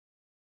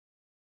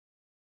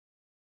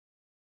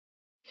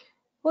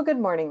Well, good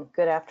morning,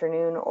 good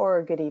afternoon,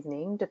 or good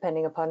evening,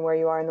 depending upon where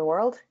you are in the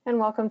world,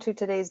 and welcome to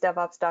today's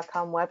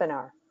DevOps.com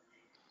webinar.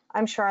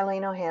 I'm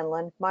Charlene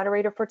O'Hanlon,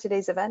 moderator for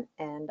today's event,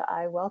 and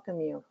I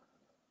welcome you.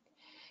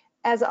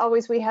 As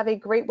always, we have a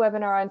great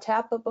webinar on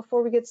tap, but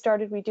before we get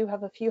started, we do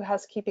have a few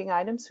housekeeping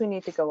items we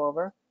need to go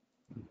over.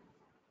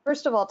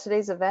 First of all,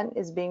 today's event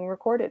is being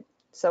recorded,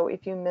 so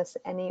if you miss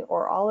any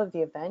or all of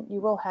the event, you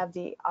will have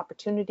the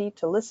opportunity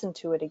to listen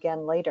to it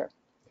again later.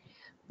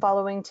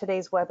 Following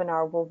today's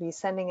webinar, we'll be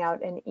sending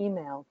out an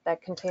email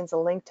that contains a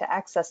link to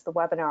access the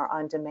webinar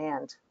on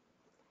demand.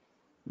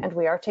 And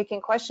we are taking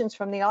questions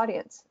from the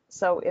audience.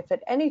 So if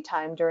at any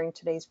time during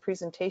today's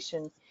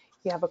presentation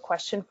you have a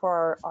question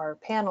for our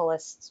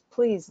panelists,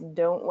 please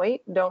don't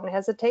wait, don't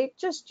hesitate,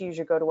 just use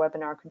your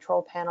GoToWebinar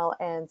control panel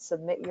and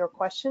submit your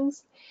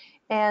questions.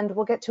 And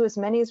we'll get to as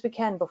many as we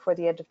can before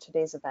the end of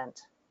today's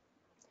event.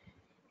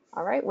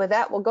 All right, with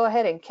that, we'll go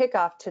ahead and kick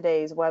off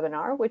today's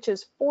webinar, which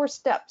is 4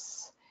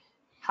 steps.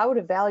 How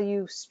to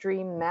value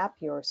stream map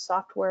your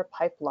software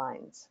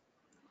pipelines.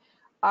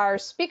 Our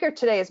speaker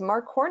today is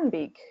Marc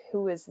Hornbeek,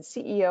 who is the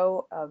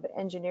CEO of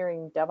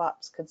Engineering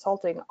DevOps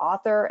Consulting,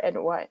 author and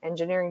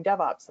Engineering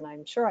DevOps, and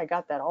I'm sure I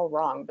got that all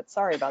wrong, but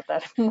sorry about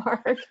that,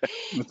 Marc.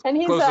 And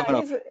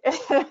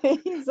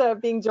he's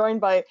being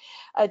joined by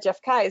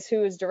Jeff Keyes,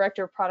 who is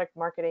Director of Product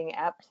Marketing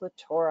at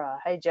Plutora.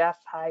 Hi, Jeff.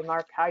 Hi,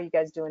 Marc. How are you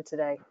guys doing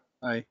today?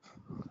 Hi.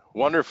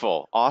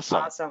 Wonderful.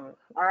 Awesome. Awesome.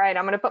 All right,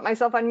 I'm going to put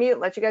myself on mute,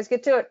 let you guys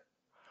get to it.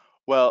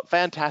 Well,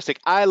 fantastic.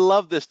 I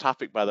love this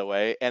topic, by the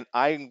way, and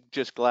I'm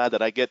just glad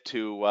that I get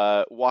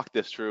to walk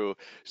this through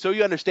so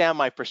you understand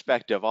my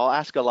perspective. I'll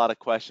ask a lot of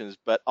questions,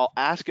 but I'll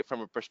ask it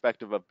from a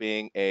perspective of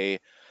being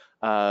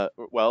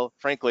well,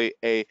 frankly,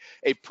 a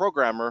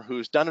programmer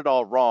who's done it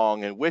all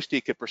wrong and wished he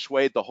could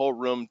persuade the whole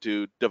room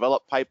to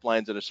develop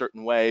pipelines in a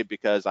certain way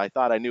because I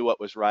thought I knew what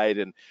was right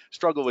and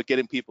struggled with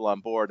getting people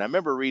on board. And I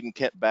remember reading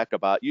Kent Beck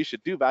about you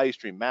should do value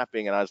stream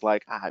mapping, and I was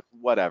like,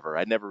 whatever.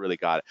 I never really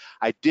got it.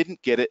 I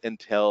didn't get it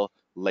until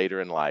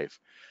later in life.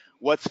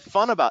 What's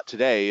fun about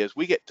today is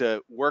we get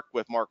to work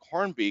with Marc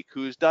Hornbeek,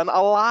 who's done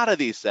a lot of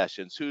these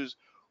sessions, who's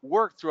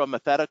work through a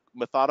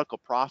methodical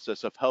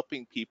process of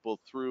helping people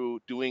through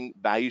doing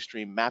value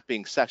stream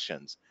mapping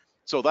sessions.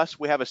 So thus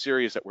we have a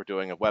series that we're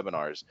doing of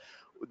webinars.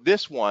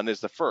 This one is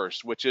the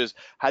first, which is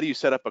how do you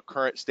set up a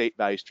current state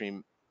value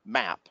stream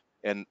map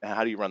and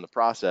how do you run the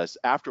process,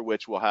 after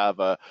which we'll have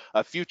a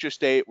future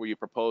state where you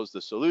propose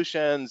the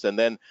solutions, and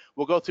then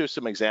we'll go through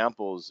some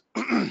examples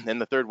in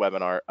the third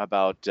webinar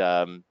about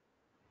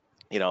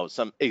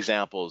some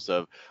examples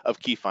of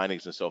key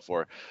findings and so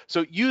forth.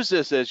 So use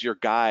this as your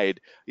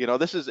guide.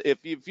 This is, if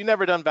you've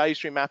never done value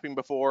stream mapping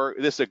before,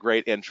 this is a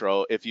great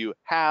intro. If you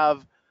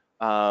have,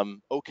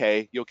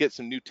 okay, you'll get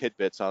some new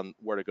tidbits on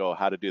where to go,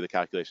 how to do the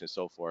calculation and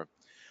so forth.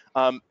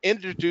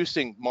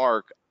 Introducing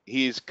Marc,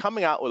 he's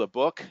coming out with a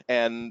book,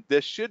 and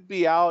this should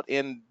be out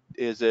in,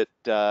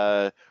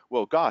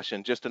 well, gosh,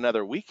 in just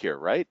another week here,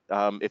 right?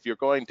 If you're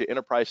going to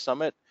Enterprise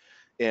Summit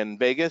in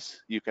Vegas,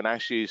 you can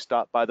actually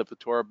stop by the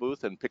Plutora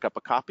booth and pick up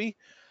a copy.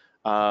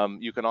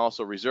 You can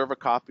also reserve a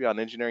copy on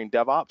Engineering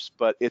DevOps,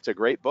 but it's a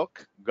great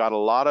book. Got a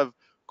lot of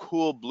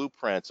cool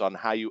blueprints on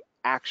how you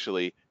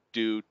actually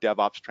do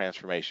DevOps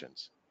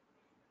transformations.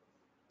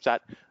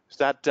 Is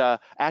that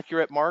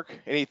accurate, Marc?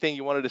 Anything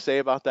you wanted to say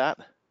about that?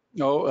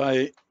 No,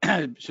 I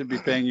should be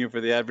paying you for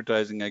the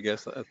advertising, I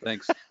guess.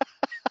 Thanks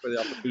for the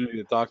opportunity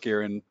to talk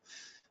here and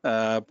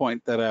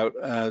point that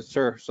out.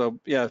 Sure. So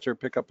yeah, sure.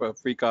 Pick up a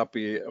free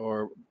copy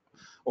or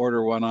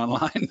order one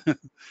online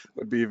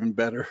would be even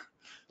better.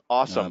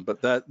 Awesome.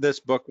 But this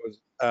book was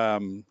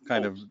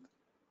kind of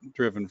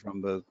driven from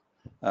the,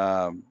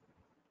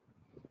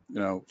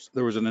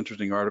 there was an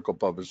interesting article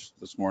published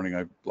this morning.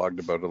 I blogged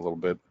about it a little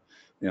bit.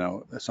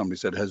 Somebody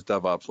said, has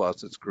DevOps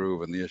lost its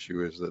groove? And the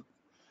issue is that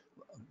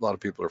a lot of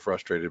people are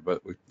frustrated,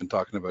 but we've been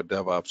talking about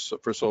DevOps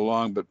for so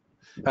long, but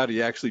how do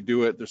you actually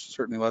do it? There's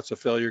certainly lots of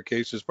failure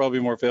cases, probably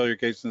more failure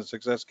cases than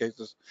success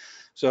cases.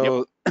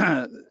 So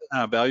yep.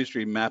 Value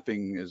stream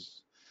mapping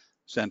is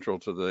central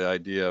to the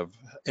idea of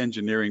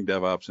engineering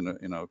DevOps, and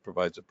it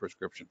provides a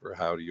prescription for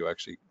how do you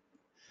actually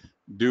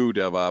do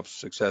DevOps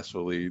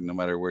successfully, no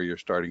matter where you're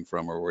starting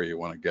from or where you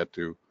want to get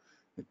to.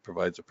 It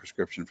provides a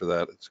prescription for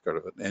that. It's kind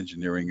of an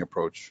engineering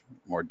approach,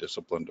 more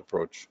disciplined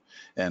approach,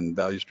 and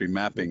value stream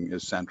mapping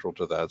is central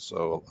to that.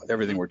 So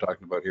everything we're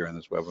talking about here in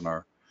this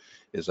webinar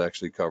is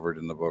actually covered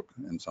in the book,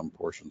 in some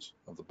portions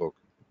of the book.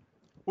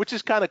 Which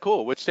is kind of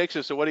cool, which takes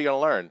us to what are you going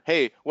to learn?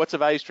 Hey, what's a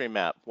value stream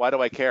map? Why do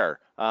I care?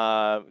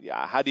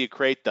 How do you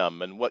create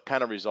them and what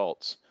kind of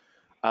results?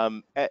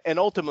 And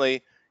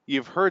ultimately,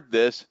 you've heard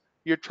this,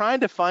 you're trying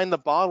to find the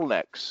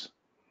bottlenecks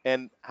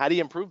and how do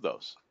you improve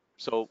those?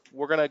 So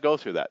we're going to go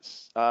through that.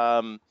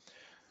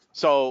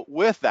 So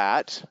with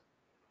that,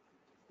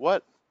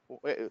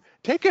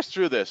 take us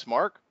through this,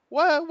 Marc.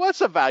 What's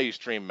a value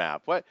stream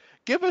map?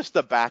 Give us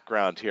the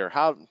background here.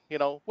 How,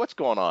 what's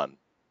going on?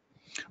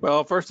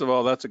 Well, first of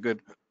all, that's a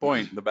good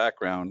point, the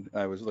background.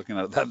 I was looking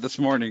at that this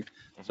morning.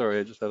 Sorry,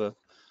 I just had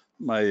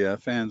my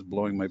fans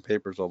blowing my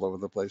papers all over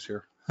the place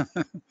here.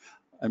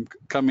 I'm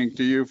coming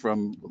to you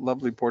from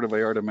lovely Puerto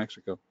Vallarta,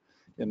 Mexico,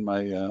 in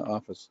my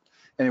office.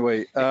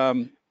 Anyway,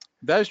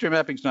 value stream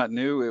mapping is not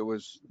new. It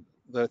was,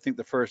 I think,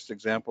 the first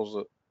examples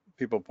that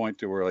people point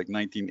to were like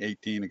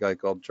 1918. A guy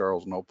called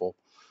Charles Nopel,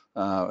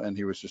 and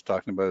he was just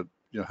talking about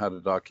how to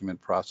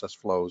document process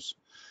flows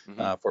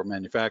for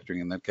manufacturing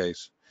in that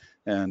case.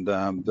 And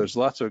there's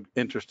lots of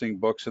interesting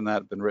books in that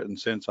have been written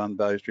since on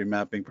value stream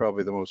mapping.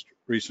 Probably the most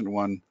recent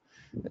one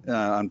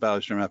on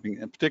value stream mapping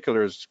in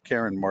particular is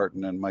Karen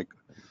Martin and Mike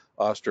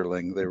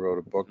Osterling. They wrote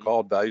a book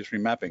called Value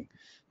Stream Mapping.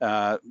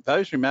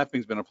 Value stream mapping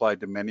has been applied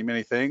to many,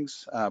 many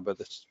things, but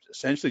it's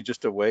essentially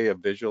just a way of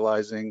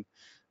visualizing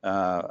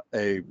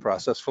a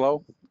process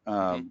flow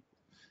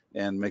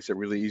and makes it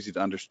really easy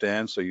to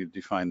understand. So you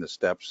define the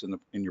steps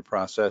in your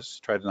process,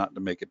 try not to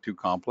make it too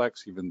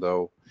complex, even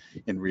though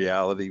in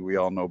reality, we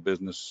all know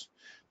business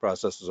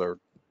processes are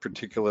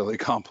particularly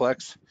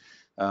complex.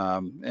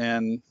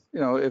 And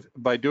if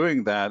by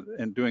doing that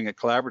and doing it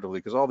collaboratively,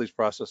 because all these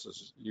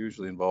processes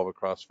usually involve a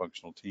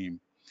cross-functional team.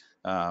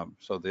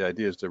 So the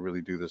idea is to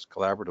really do this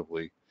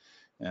collaboratively,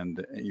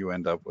 and you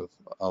end up with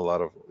a lot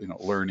of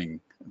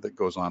learning that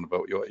goes on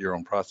about what your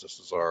own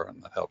processes are,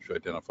 and that helps you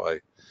identify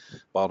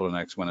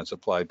bottlenecks when it's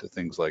applied to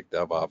things like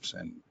DevOps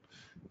and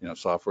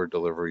software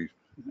delivery,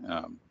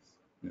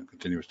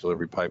 continuous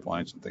delivery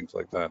pipelines and things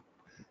like that.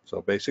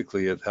 So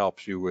basically, it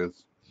helps you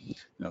with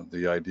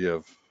the idea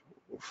of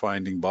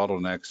finding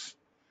bottlenecks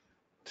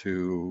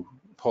to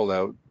pull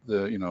out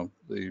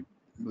the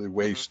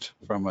waste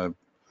from a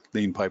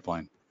lean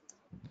pipeline.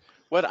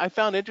 What I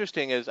found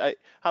interesting is,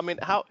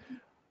 how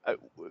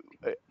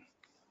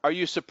are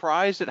you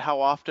surprised at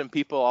how often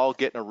people all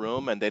get in a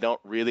room and they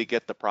don't really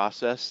get the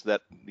process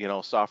that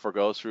software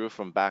goes through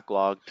from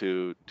backlog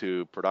to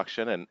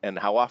production, and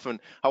how often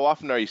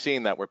are you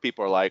seeing that where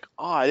people are like,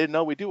 oh, I didn't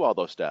know we do all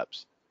those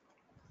steps?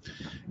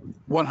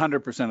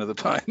 100% of the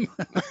time.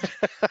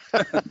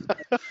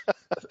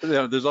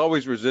 There's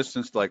always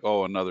resistance, like,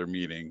 oh, another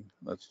meeting.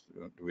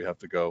 Do we have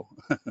to go?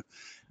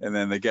 And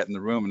then they get in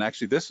the room, and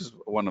actually, this is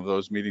one of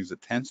those meetings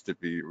that tends to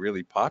be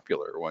really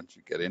popular once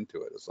you get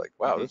into it. It's like,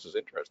 wow, this is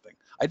interesting.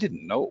 I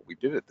didn't know we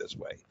did it this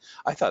way.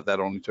 I thought that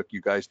only took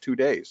you guys 2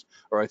 days,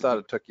 or I thought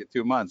it took you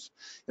 2 months.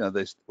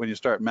 When you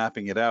start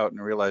mapping it out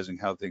and realizing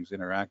how things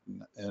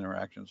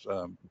interactions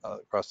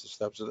across the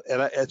steps,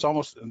 and it's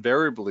almost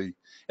invariably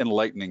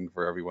enlightening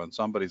for everyone.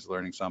 Somebody's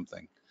learning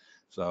something.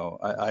 So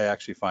I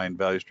actually find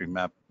the value stream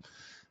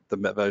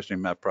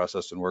map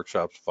process and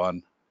workshops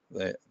fun.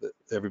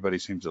 Everybody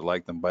seems to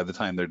like them by the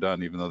time they're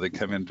done, even though they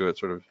come into it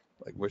sort of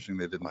like wishing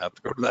they didn't have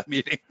to go to that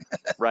meeting.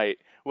 Right.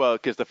 Well,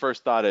 because the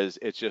first thought is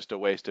it's just a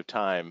waste of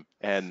time,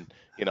 and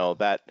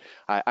that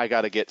I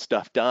got to get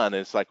stuff done.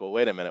 And it's like, well,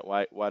 wait a minute,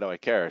 why do I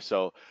care?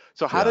 So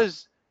how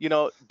does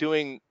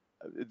doing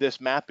this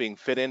mapping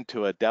fit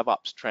into a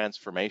DevOps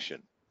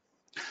transformation?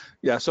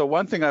 Yeah, so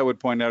one thing I would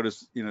point out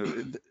is,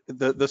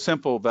 the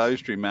simple value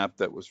stream map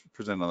that was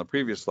presented on the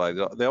previous slide,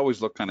 they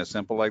always look kind of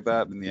simple like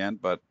that in the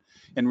end, but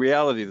in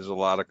reality, there's a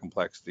lot of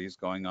complexities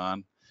going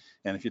on.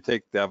 And if you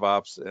take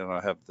DevOps, and I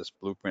have this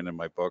blueprint in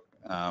my book,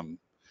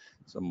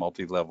 it's a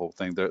multi-level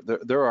thing.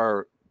 There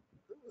are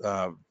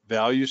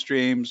value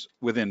streams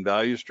within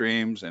value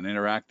streams and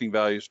interacting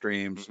value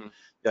streams.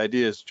 The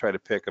idea is to try to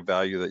pick a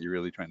value that you're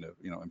really trying to,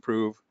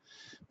 improve.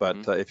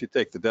 But if you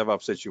take the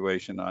DevOps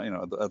situation,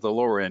 at the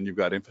lower end, you've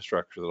got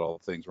infrastructure that all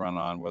things run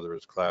on, whether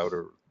it's cloud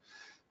or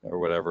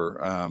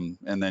whatever.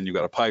 And then you've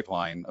got a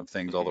pipeline of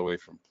things all the way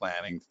from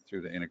planning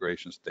through the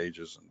integration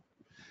stages and,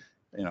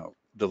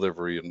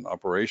 delivery and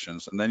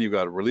operations. And then you've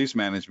got release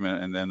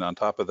management. And then on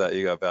top of that,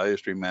 you got value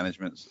stream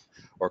management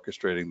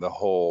orchestrating the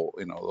whole,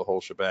 the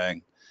whole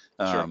shebang.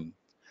 Sure.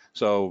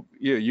 So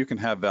you can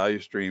have value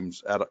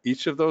streams at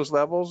each of those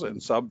levels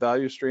and sub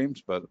value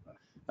streams, but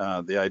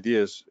the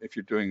idea is, if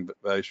you're doing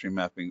value stream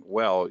mapping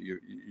well, you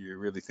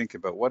really think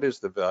about what is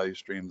the value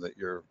stream that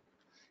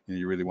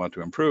you really want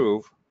to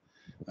improve.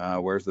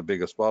 Where's the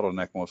biggest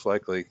bottleneck most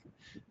likely?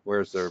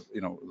 Where's there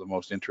the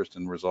most interest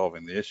in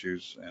resolving the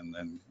issues? And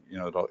then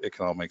it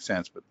can all make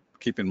sense. But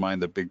keep in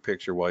mind the big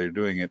picture while you're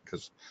doing it,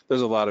 because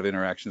there's a lot of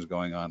interactions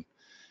going on.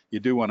 You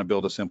do want to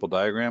build a simple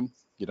diagram.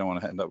 You don't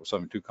want to end up with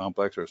something too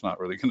complex, or it's not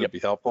really going to be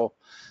helpful.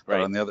 But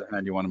on the other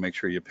hand, you want to make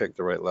sure you pick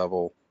the right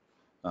level.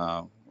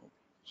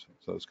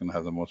 So it's going to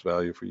have the most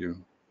value for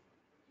you.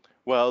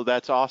 Well,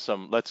 that's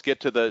awesome. Let's get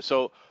to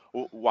so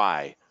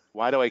why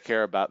do I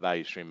care about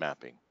value stream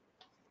mapping?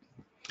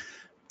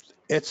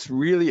 It's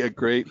really a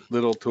great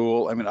little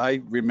tool. I mean,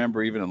 I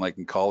remember even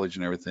in college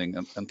and everything,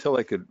 until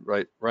I could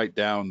write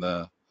down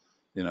the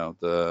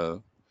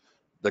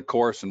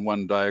course in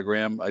one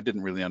diagram, I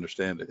didn't really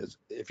understand it.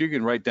 If you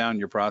can write down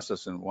your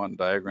process in one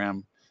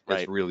diagram,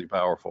 it's really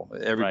powerful.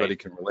 Everybody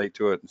can relate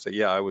to it and say,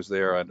 yeah, I was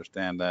there. I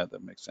understand that.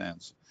 That makes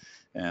sense.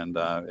 And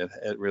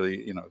it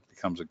really,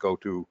 becomes a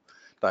go-to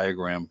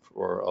diagram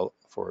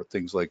for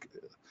things like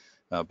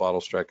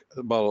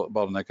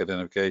bottleneck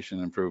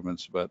identification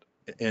improvements. But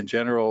in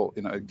general,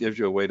 it gives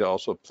you a way to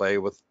also play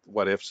with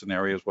what if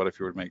scenarios. What if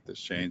you were to make this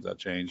change, that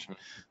change?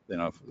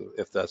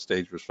 If that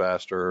stage was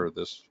faster, or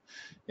this,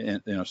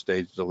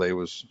 stage delay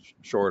was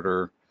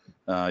shorter,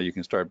 you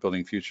can start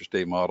building future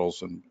state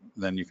models, and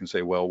then you can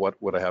say, well, what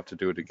would I have to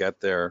do to get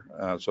there?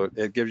 So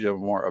it gives you a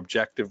more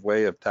objective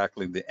way of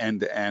tackling the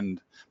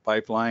end-to-end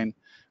pipeline,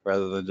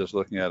 rather than just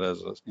looking at it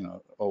as,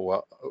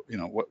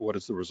 what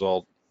is the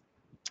result,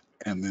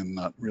 and then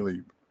not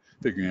really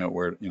figuring out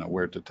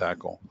where to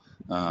tackle.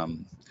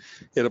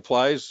 It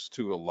applies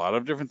to a lot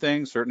of different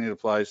things. Certainly it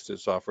applies to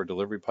software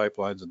delivery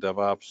pipelines and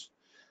DevOps.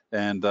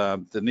 And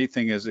the neat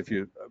thing is, if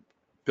you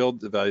build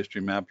the value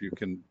stream map, you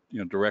can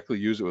directly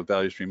use it with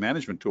value stream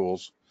management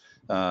tools.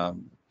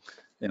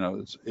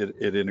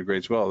 It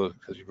integrates well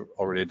because you've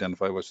already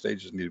identified what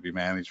stages need to be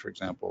managed, for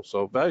example.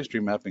 So value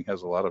stream mapping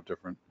has a lot of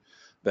different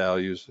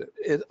values.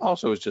 It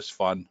also is just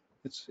fun.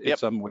 It's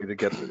some way to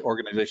get the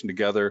organization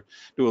together,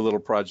 do a little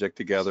project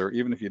together,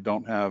 even if you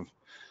don't have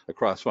a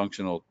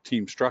cross-functional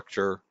team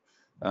structure.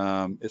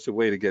 It's a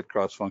way to get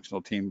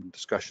cross-functional team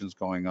discussions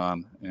going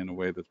on in a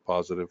way that's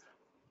positive.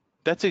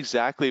 That's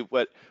exactly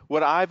what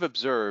I've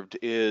observed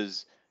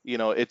is,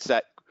 it's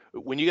that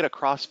when you get a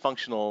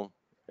cross-functional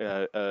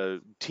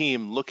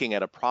team looking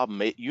at a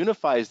problem, it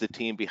unifies the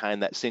team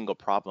behind that single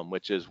problem,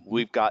 which is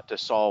we've got to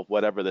solve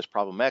whatever this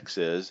problem X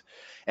is,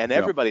 and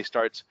everybody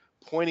starts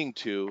pointing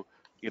to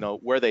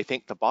where they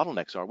think the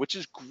bottlenecks are, which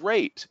is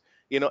great.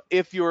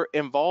 If you're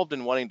involved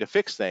in wanting to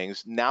fix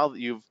things, now that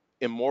you've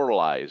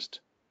immortalized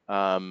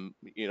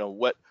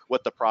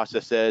what the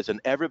process is,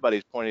 and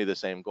everybody's pointing to the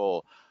same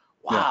goal.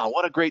 Wow,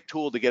 what a great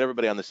tool to get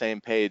everybody on the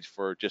same page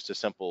for just a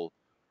simple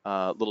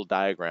little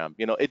diagram.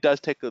 It does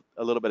take a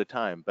little bit of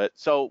time, but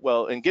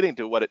in getting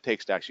to what it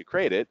takes to actually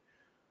create it,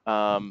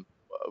 how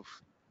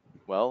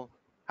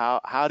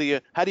do you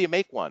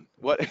make one?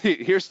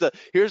 Here's the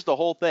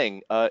whole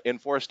thing in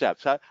 4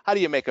 steps. How do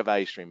you make a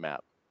value stream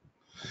map?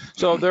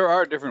 So there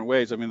are different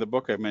ways. I mean, the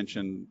book I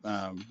mentioned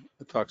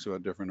it talks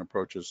about different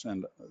approaches,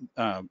 and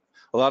a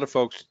lot of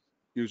folks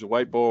use a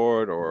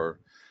whiteboard, or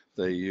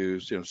they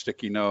use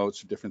sticky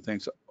notes, different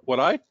things. What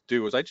I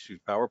do is I just use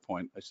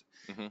PowerPoint,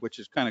 which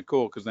is kind of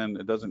cool, because then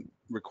it doesn't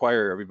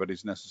require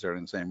everybody's necessarily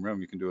in the same room.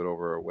 You can do it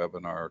over a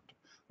webinar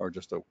or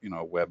just a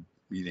web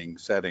meeting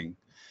setting.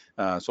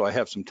 So I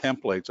have some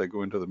templates. I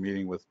go into the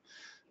meeting with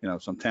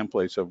some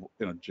templates of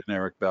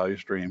generic value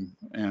stream,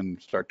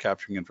 and start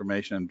capturing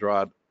information and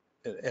draw it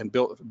and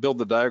build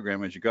the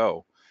diagram as you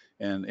go,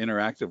 and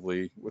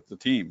interactively with the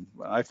team.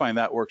 I find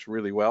that works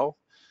really well.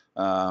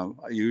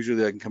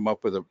 Usually I can come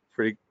up with a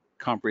pretty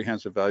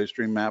comprehensive value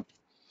stream map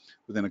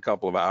within a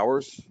couple of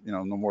hours,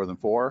 no more than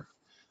 4.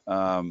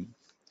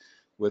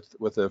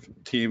 With a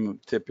team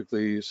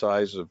typically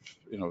size of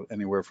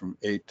anywhere from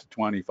 8 to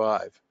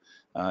 25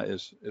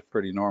 is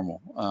pretty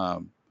normal.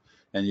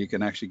 And you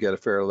can actually get a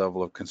fair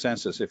level of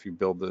consensus if you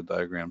build the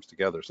diagrams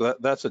together. So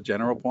that's a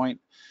general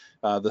point.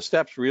 The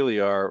steps really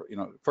are,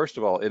 first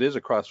of all, it is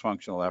a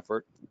cross-functional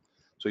effort.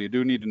 So you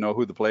do need to know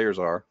who the players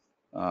are.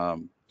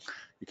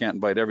 You can't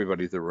invite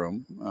everybody to the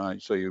room.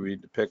 So you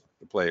need to pick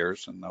the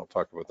players, and I'll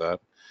talk about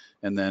that.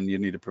 And then you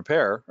need to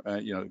prepare,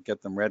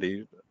 get them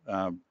ready,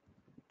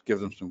 give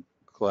them some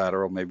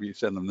collateral, maybe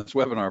send them this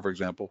webinar, for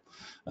example,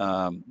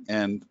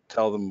 and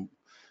tell them,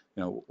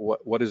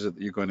 what is it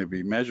that you're going to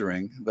be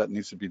measuring that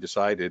needs to be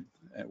decided,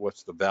 and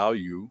what's the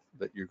value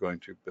that you're going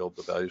to build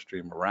the value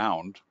stream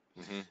around,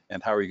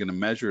 and how are you going to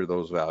measure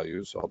those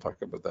values. I'll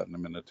talk about that in a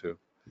minute too.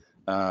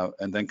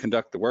 And then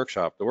conduct the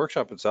workshop. The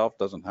workshop itself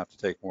doesn't have to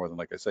take more than,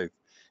 like I say,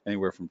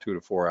 anywhere from 2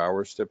 to 4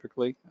 hours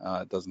typically.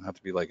 It doesn't have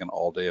to be like an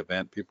all-day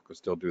event. People can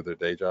still do their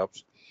day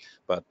jobs,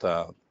 but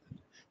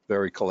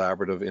very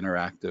collaborative,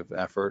 interactive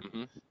effort.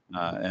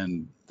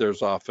 And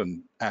there's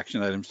often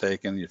action items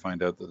taken. You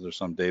find out that there's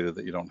some data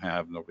that you don't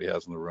have, nobody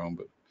has in the room,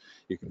 but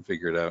you can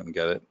figure it out and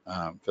get it,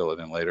 fill it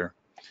in later.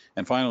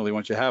 And finally,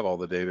 once you have all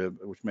the data,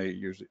 which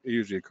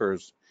usually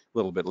occurs a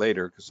little bit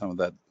later, because some of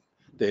that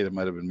data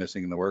might have been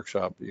missing in the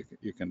workshop,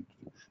 you can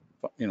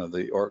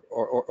the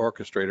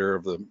orchestrator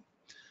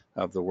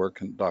of the work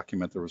can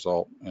document the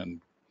result and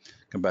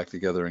come back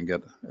together and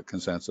get a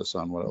consensus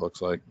on what it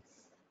looks like.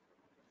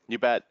 You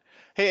bet.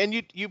 Hey, and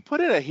you put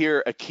in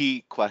here a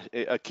key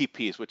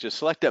piece, which is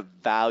select a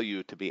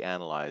value to be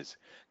analyzed.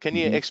 Can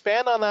you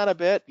expand on that a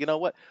bit?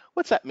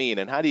 What's that mean,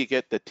 and how do you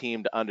get the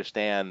team to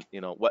understand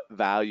what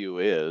value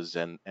is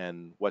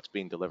and what's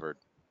being delivered?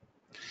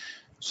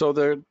 So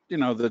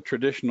the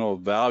traditional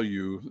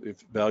value,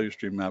 if value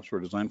stream maps were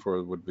designed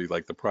for, would be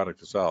like the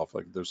product itself.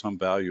 Like there's some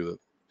value that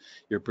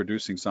you're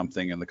producing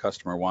something and the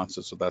customer wants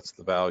it, so that's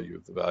the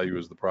value. The value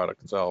is the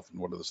product itself, and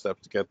what are the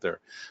steps to get there.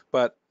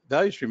 But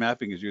value stream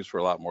mapping is used for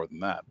a lot more than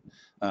that.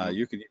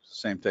 You can use the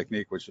same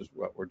technique, which is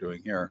what we're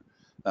doing here,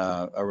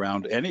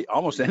 around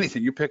almost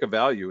anything. You pick a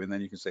value, and then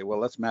you can say, well,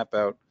 let's map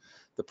out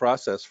the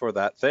process for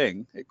that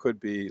thing. It could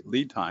be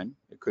lead time,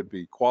 it could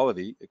be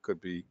quality, it could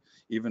be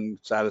even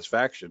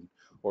satisfaction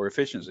or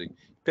efficiency.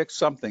 Pick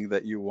something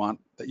that you want,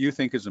 that you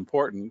think is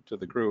important to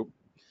the group,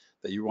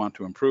 that you want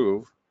to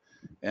improve,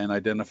 and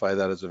identify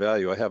that as a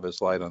value. I have a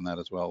slide on that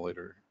as well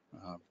later,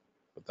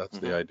 but that's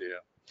the idea.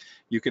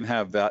 You can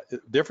have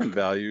different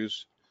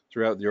values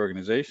throughout the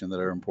organization that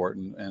are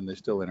important, and they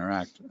still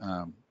interact.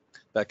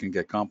 That can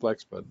get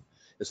complex, but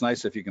it's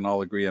nice if you can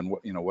all agree on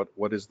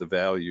what is the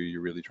value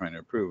you're really trying to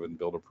improve and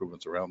build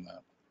improvements around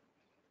that.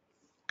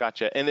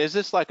 Gotcha. And is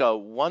this like a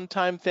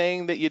one-time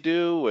thing that you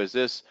do? Is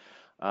this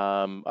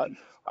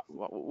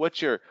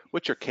what's your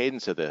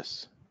cadence of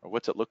this, or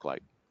what's it look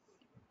like?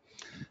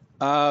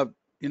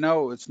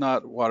 It's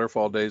not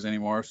waterfall days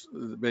anymore.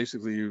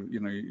 Basically,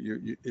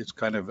 it's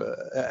kind of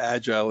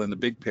agile in the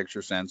big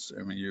picture sense.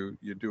 I mean,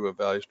 you do a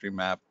value stream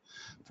map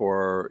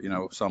for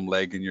some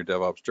leg in your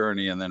DevOps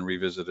journey, and then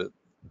revisit it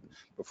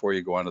before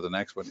you go on to the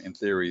next one. In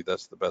theory,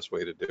 that's the best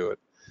way to do it.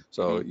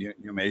 So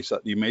you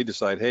may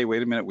decide, hey,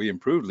 wait a minute, we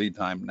improved lead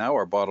time. Now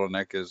our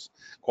bottleneck is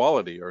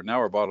quality, or now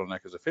our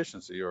bottleneck is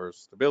efficiency, or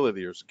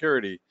stability, or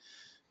security.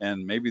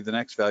 And maybe the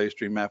next value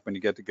stream map when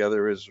you get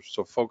together is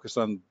so focus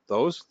on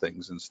those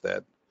things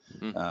instead.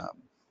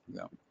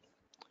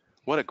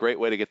 What a great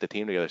way to get the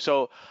team together.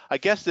 So I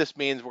guess this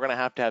means we're going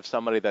to have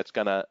somebody that's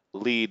going to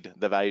lead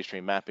the value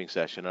stream mapping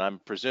session. And I'm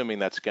presuming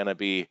that's going to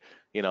be,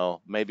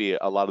 maybe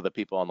a lot of the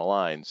people on the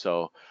line.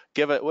 So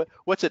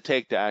what's it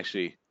take to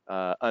actually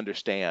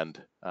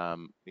understand, how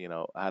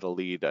to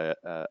lead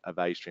a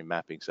value stream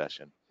mapping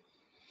session?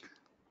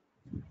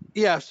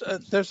 Yes,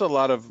 there's a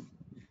lot of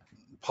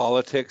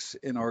politics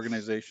in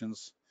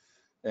organizations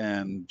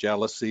and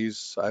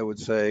jealousies, I would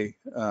say.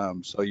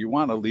 So you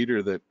want a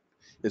leader that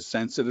is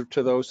sensitive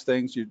to those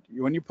things.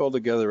 When you pull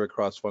together a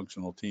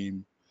cross-functional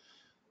team,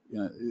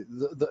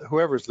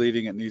 whoever's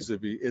leading it needs to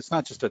be. It's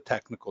not just a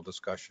technical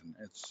discussion.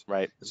 It's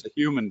a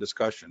human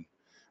discussion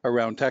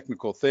around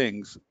technical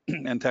things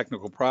and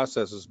technical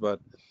processes. But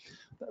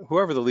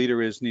whoever the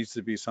leader is needs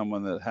to be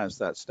someone that has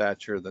that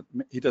stature, that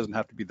he doesn't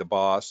have to be the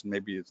boss. And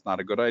maybe it's not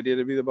a good idea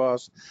to be the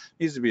boss.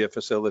 He needs to be a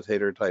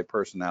facilitator type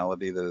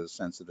personality that is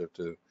sensitive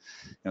to,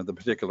 the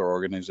particular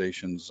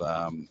organization's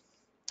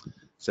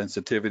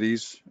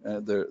sensitivities.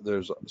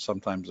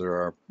 Sometimes there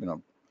are,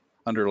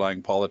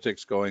 underlying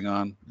politics going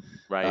on.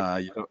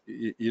 Right.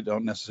 You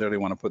don't necessarily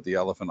want to put the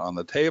elephant on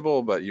the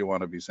table, but you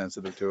want to be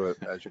sensitive to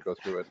it as you go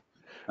through it.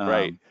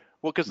 Right.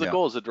 Well, because the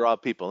goal is to draw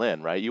people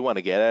in, right? You want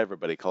to get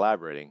everybody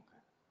collaborating.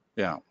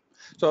 Yeah.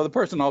 So the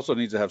person also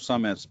needs to have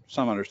some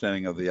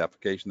understanding of the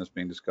application that's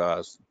being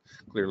discussed.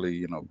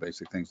 Clearly,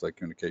 basic things like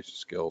communication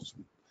skills,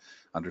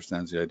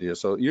 understands the idea.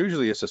 So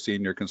usually it's a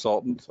senior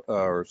consultant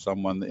or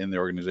someone in the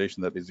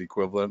organization that is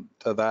equivalent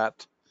to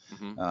that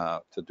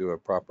to do a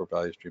proper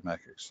value stream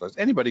exercise.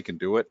 Anybody can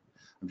do it.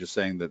 I'm just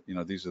saying that,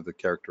 these are the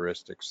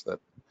characteristics that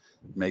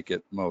make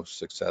it most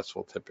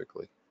successful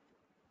typically.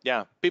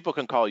 Yeah, people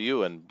can call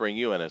you and bring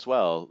you in as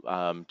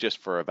well, just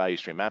for a value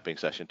stream mapping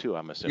session too,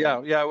 I'm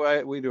assuming.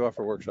 Yeah, we do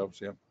offer workshops,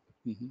 yeah.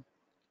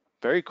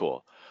 Very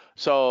cool.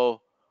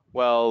 So,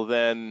 well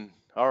then,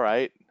 all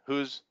right,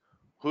 who's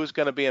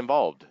going to be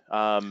involved?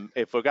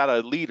 If we've got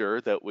a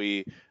leader that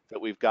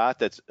we've got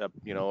that's a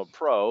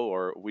pro,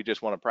 or we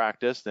just want to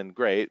practice, then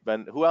great.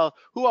 But who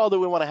all do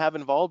we want to have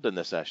involved in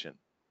this session?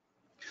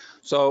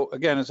 So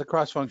again, it's a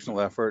cross-functional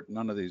effort.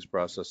 None of these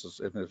processes,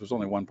 if there's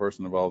only one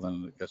person involved,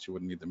 then I guess you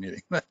wouldn't need the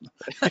meeting.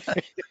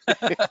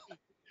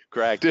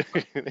 Correct.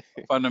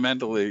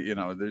 Fundamentally, you're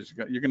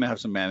going to have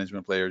some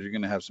management players. You're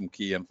going to have some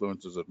key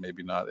influencers that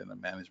maybe not in a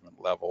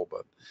management level,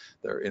 but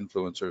they're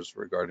influencers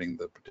regarding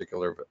the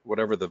particular,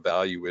 whatever the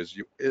value is.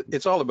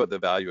 It's all about the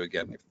value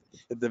again.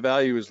 If the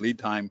value is lead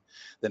time,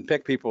 then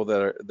pick people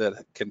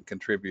that can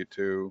contribute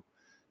to,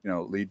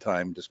 lead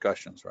time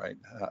discussions, right?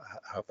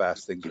 How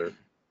fast things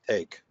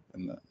take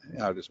and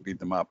how to speed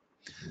them up.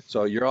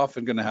 So you're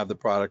often going to have the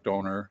product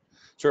owner.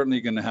 Certainly,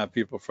 you're going to have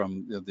people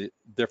from the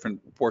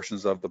different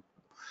portions of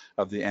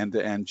the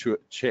end-to-end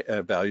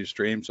value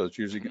stream. So it's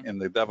usually in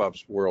the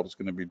DevOps world, it's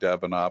going to be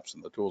dev and ops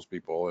and the tools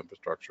people,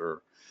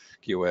 infrastructure,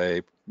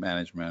 QA,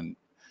 management,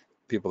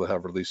 people that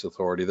have release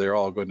authority. They're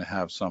all going to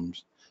have some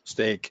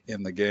stake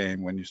in the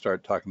game. When you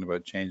start talking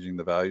about changing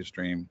the value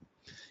stream,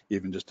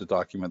 even just to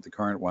document the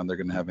current one, they're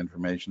going to have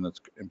information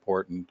that's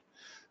important.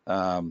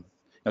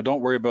 Now,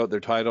 don't worry about their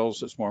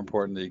titles. It's more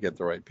important that you get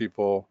the right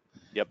people.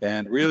 Yep.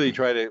 And really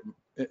try to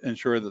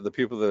ensure that the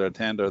people that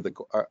attend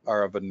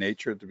are of a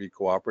nature to be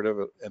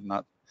cooperative, and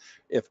not,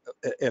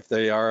 if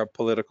they are a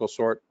political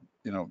sort,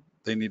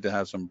 they need to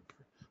have some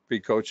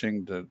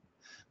pre-coaching to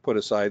put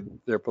aside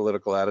their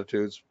political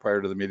attitudes prior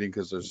to the meeting,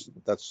 because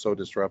that's so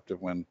disruptive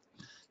when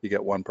you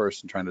get one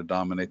person trying to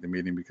dominate the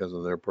meeting because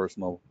of their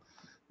personal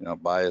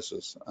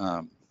biases.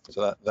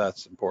 So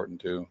that's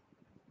important too.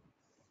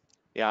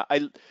 Yeah,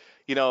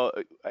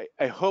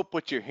 I hope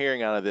what you're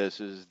hearing out of this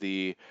is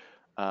the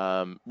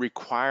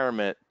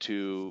requirement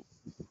to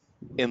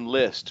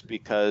enlist,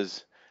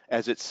 because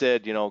as it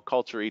said,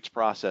 culture eats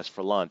process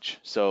for lunch.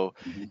 So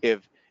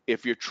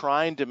if you're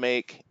trying to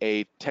make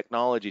a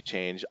technology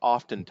change,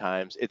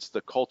 oftentimes it's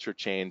the culture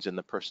change and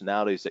the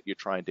personalities that you're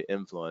trying to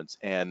influence.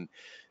 And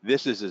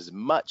this is as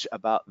much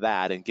about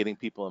that and getting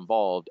people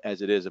involved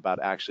as it is about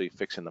actually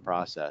fixing the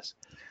process.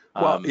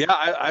 Well, yeah,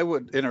 I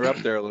would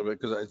interrupt there a little bit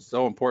because it's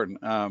so important.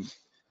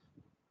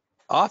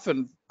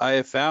 Often I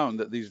have found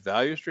that these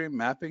value stream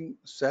mapping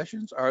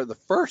sessions are the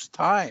first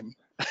time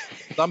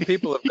some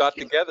people have got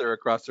together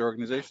across their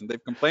organization.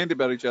 They've complained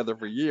about each other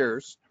for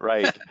years.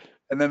 Right.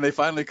 And then they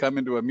finally come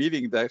into a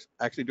meeting that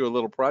actually do a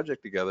little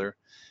project together,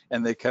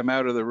 and they come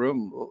out of the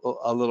room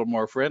a little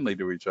more friendly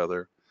to each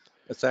other.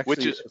 It's Which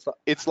actually, is,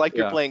 it's like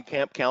you're yeah. playing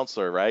camp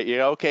counselor, right? You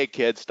know, okay,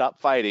 kids,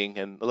 stop fighting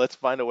and let's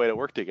find a way to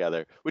work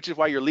together, which is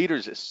why your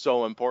leaders is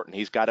so important.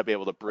 He's got to be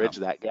able to bridge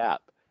that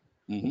gap.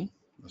 Mm-hmm.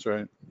 That's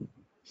right.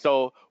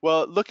 So,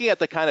 well, looking at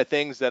the kind of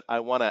things that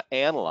I want to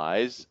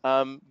analyze,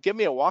 give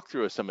me a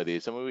walkthrough of some of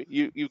these. I mean,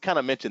 you kind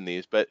of mentioned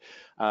these, but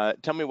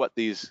tell me what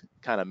these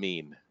kind of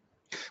mean.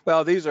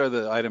 Well, these are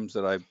the items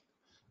that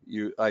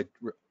I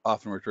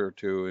often refer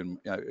to, in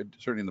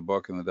certainly in the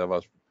book and the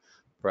DevOps,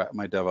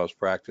 my DevOps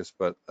practice.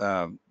 But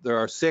there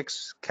are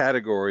 6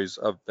 categories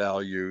of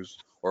values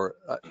or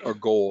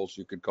goals,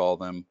 you could call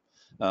them,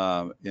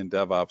 in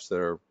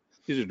DevOps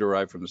these are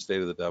derived from the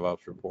State of the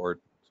DevOps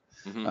report.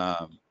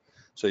 Mm-hmm.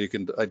 So you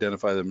can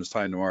identify them as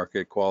time to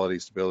market, quality,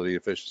 stability,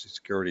 efficiency,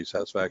 security,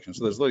 satisfaction.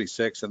 So there's literally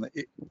 6,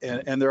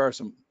 and there are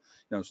some,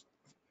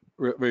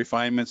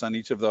 refinements on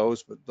each of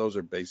those, but those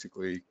are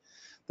basically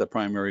the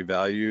primary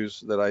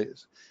values that I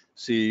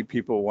see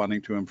people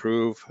wanting to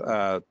improve.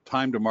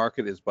 Time to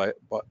market is by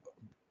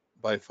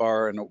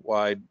far and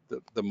wide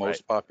the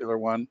most popular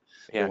one.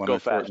 Yeah, they want go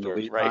to shorten faster,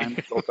 the lead right? time,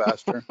 go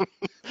faster.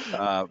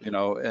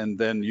 And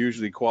then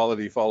usually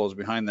quality follows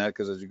behind that,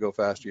 because as you go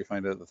faster, you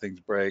find out that things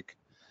break.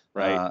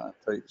 Right.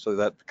 So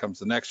that becomes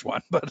the next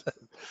one, but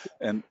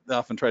and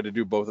often try to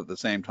do both at the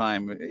same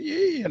time.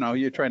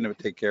 You're trying to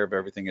take care of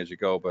everything as you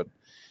go, but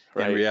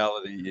in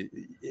reality,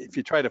 if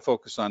you try to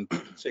focus on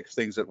 6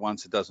 things at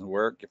once, it doesn't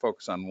work. You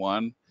focus on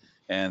one,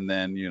 and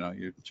then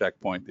you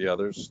checkpoint the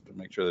others to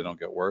make sure they don't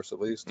get worse, at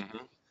least.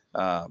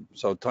 Mm-hmm.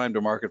 So time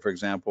to market, for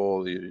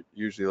example, you're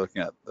usually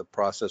looking at the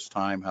process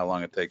time, how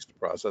long it takes to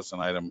process an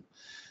item,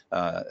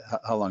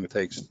 how long it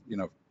takes,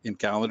 in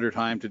calendar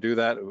time to do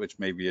that, which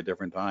may be a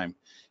different time.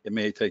 It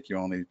may take you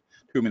only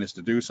 2 minutes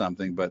to do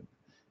something, but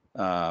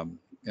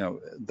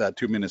that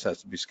 2 minutes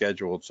has to be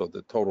scheduled, so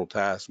the total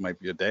task might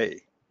be a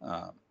day.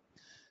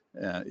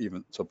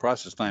 Even so,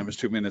 process time is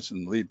 2 minutes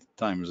and lead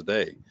time is a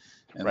day.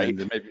 And then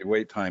there may be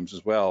wait times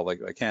as well.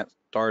 Like, I can't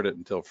start it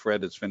until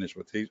Fred is finished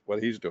with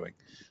what he's doing.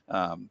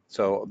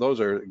 So those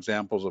are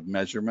examples of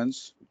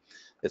measurements.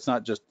 It's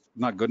not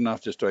good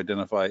enough just to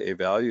identify a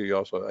value. You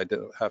also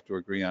have to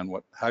agree on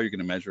how you're going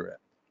to measure it.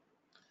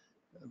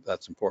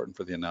 That's important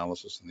for the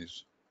analysis in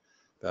these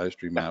value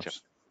stream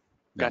maps.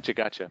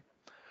 Gotcha.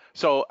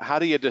 So how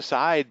do you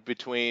decide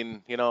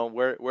between,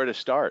 where to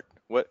start?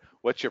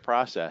 What's your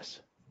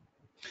process?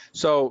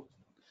 So,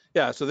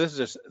 yeah, so this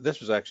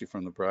was actually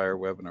from the prior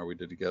webinar we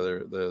did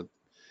together.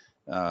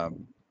 A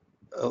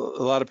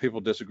lot of people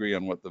disagree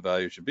on what the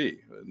value should be,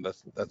 and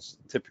that's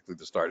typically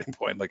the starting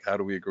point. Like, how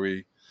do we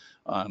agree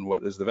on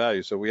what is the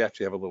value? So we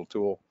actually have a little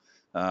tool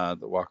that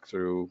walk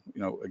through,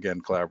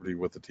 again, collaboratively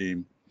with the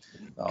team,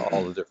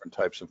 all the different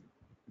types of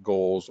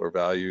goals or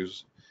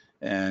values,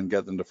 and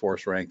get them to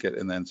force rank it,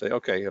 and then say,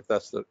 okay, if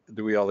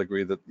do we all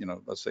agree that,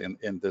 let's say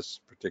in this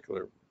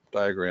particular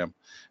diagram,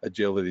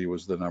 agility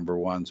was the number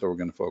 1, so we're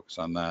going to focus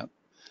on that.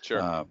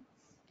 Sure.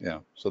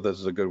 So this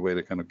is a good way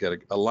to kind of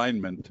get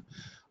alignment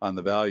on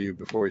the value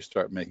before you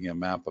start making a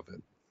map of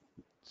it.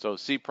 So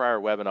see prior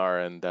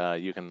webinar, and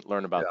you can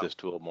learn about this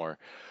tool more.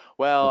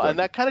 Well, exactly. And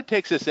that kind of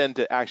takes us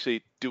into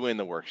actually doing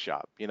the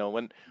workshop.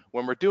 When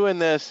we're doing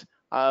this,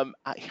 I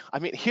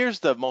mean, here's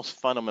the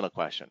most fundamental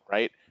question,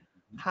 right?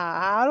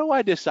 How do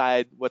I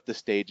decide what the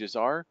stages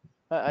are?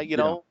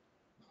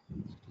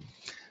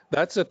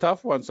 That's a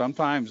tough one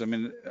sometimes. I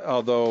mean,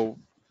 although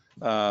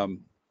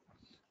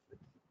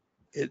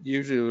it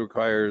usually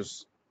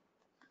requires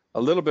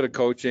a little bit of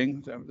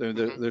coaching.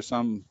 There's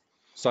some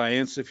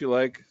science, if you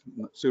like,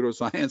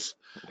 pseudoscience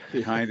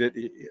behind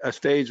it. A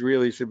stage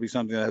really should be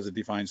something that has a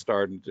defined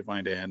start and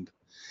defined end.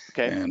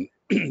 Okay. And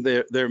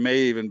there may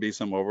even be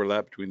some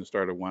overlap between the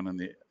start of one and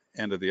the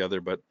end of the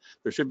other, but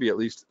there should be at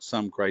least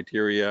some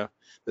criteria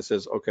that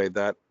says, okay,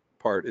 that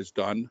part is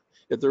done.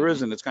 If there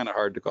isn't, it's kind of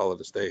hard to call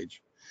it a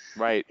stage.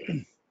 Right.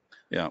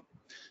 Yeah.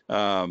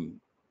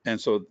 And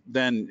so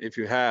then if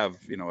you have,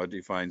 a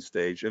defined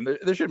stage, and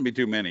there shouldn't be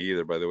too many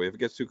either, by the way. If it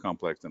gets too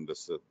complex, then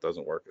this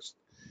doesn't work.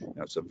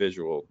 It's a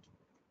visual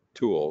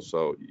tool.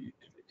 So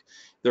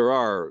there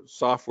are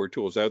software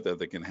tools out there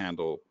that can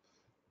handle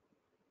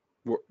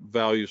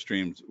value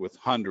streams with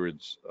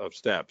hundreds of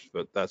steps,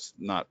 but that's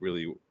not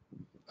really,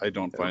 I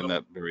don't find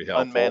that very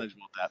helpful.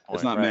 Unmanageable at that point.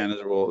 It's not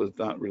manageable. It's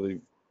not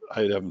really,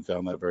 I haven't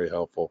found that very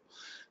helpful.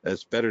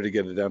 It's better to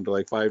get it down to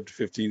like 5 to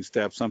 15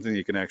 steps, something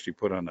you can actually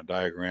put on a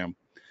diagram.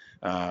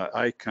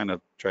 I kind of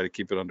try to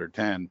keep it under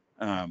 10,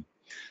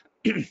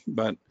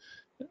 but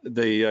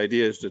the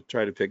idea is to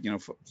try to pick,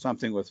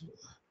 something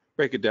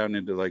break it down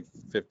into like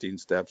 15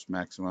 steps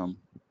maximum,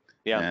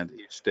 Yeah. And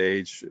each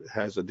stage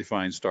has a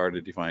defined start,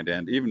 a defined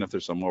end, even if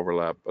there's some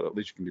overlap, but at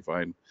least you can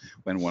define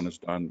when one is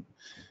done.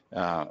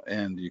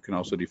 And you can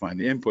also define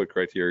the input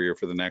criteria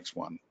for the next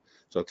one.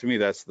 So to me,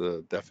 that's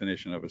the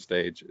definition of a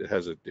stage. It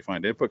has a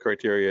defined input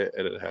criteria,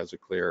 and it has a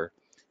clear,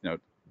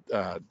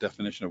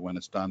 definition of when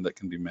it's done that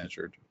can be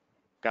measured.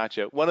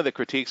 Gotcha. One of the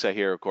critiques I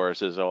hear, of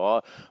course, is,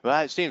 oh,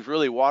 well, it seems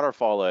really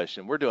waterfallish,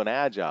 and we're doing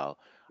agile.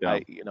 Yeah.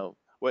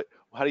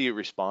 How do you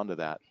respond to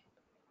that?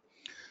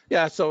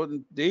 Yeah, so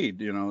indeed,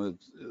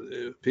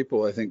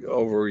 people I think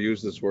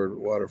overuse this word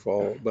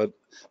waterfall, but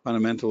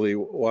fundamentally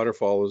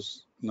waterfall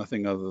is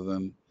nothing other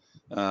than,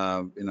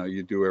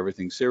 you do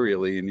everything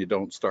serially and you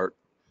don't start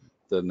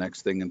the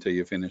next thing until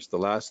you finish the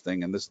last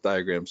thing. And this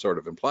diagram sort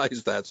of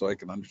implies that, so I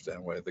can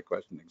understand why the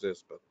question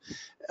exists. But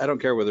I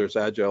don't care whether it's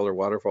agile or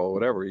waterfall or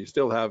whatever, you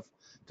still have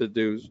to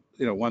do,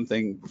 one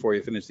thing before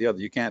you finish the other.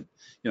 You can't,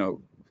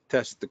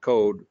 test the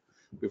code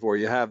before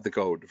you have the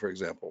code, for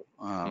example.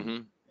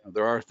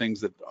 There are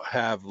things that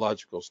have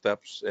logical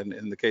steps, and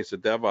in the case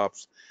of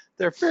DevOps,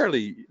 they're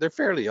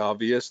fairly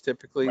obvious.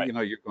 Typically, Right.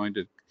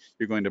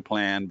 you're going to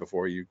plan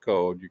before you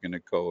code. You're going to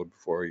code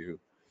before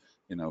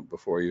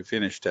you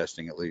finish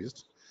testing, at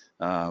least.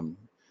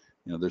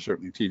 There's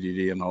certainly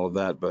TDD and all of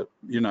that, but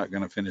you're not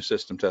going to finish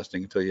system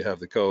testing until you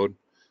have the code.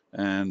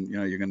 And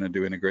you're going to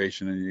do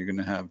integration, and you're going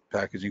to have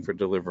packaging for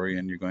delivery,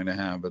 and you're going to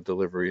have a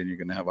delivery, and you're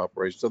going to have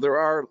operations. So there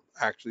are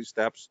actually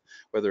steps,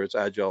 whether it's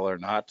agile or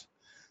not.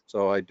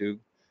 So I do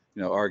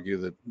argue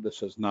that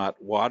this is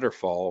not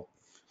waterfall,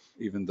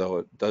 even though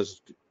it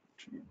does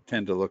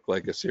tend to look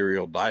like a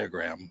serial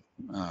diagram.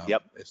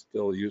 Yep. It's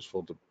still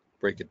useful to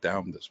break it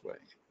down this way.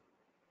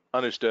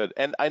 Understood.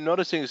 And I'm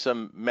noticing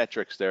some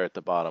metrics there at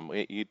the bottom.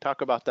 You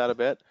talk about that a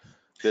bit,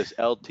 this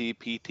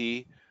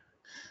LTPT.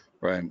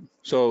 Right.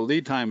 So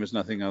lead time is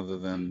nothing other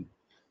than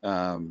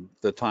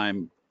the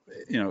time,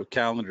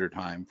 calendar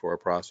time for a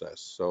process.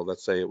 So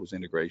let's say it was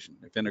integration.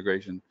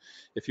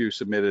 If you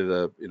submitted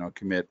a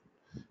commit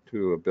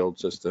to a build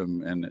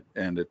system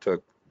and it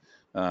took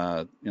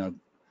an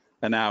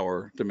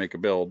hour to make a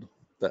build,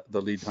 that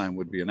the lead time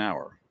would be an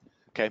hour.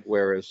 Okay.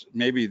 Whereas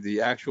maybe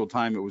the actual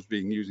time it was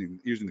being using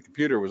the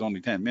computer was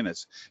only 10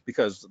 minutes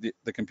because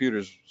the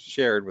computer's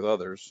shared with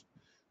others.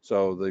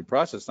 So the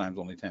process time is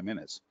only 10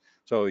 minutes.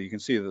 So you can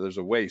see that there's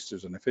a waste,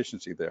 there's an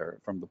efficiency there.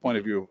 From the point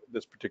of view of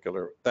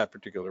that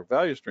particular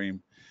value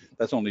stream,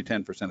 that's only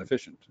 10%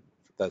 efficient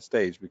at that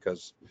stage,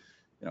 because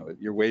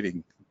you're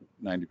waiting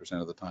 90%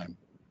 of the time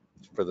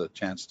for the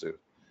chance to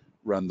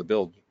run the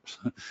build.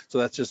 So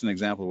that's just an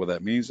example of what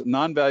that means.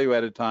 Non-value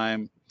added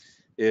time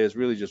is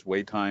really just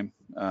wait time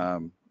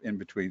in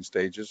between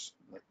stages.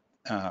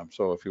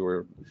 So if you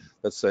were,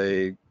 let's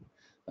say,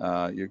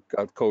 you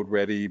got code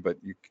ready, but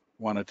you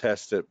want to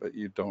test it, but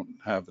you don't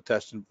have the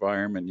test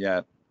environment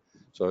yet,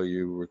 so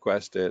you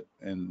request it,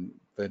 and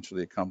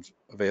eventually it comes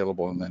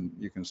available, and then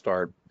you can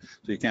start.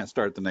 So you can't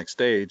start the next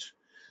stage.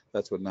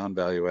 That's what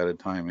non-value added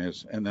time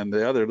is. And then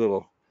the other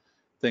little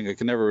thing, I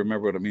can never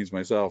remember what it means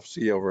myself,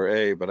 C over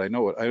A, but I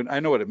know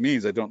what it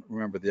means. I don't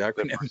remember the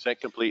acronym. Percent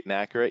complete and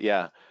accurate,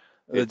 yeah.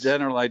 The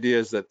general idea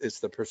is that it's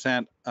the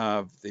percent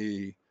of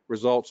the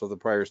results of the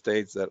prior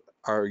stage that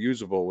are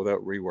usable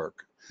without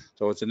rework.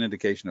 So it's an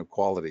indication of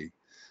quality.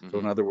 So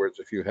in other words,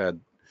 if you had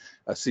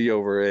a C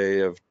over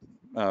A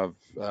of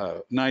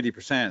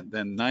 90%,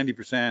 then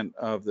 90%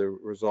 of the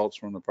results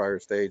from the prior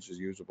stage is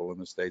usable in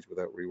the stage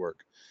without rework.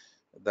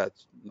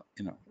 That's,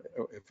 if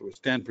it was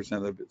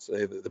 10%, of it,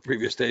 say that the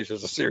previous stage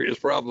has a serious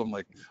problem,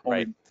 like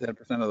only 10%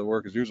 of the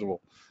work is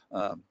usable.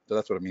 So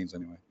that's what it means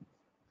anyway.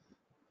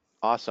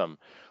 Awesome.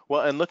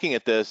 Well, and looking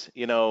at this,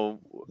 how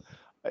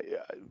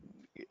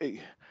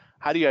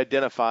do you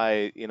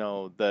identify,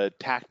 the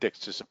tactics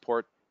to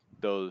support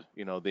those,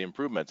 the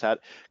improvements?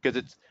 Because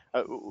it's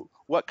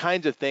what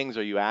kinds of things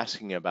are you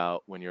asking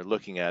about when you're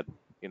looking at,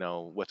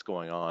 what's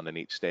going on in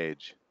each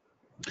stage?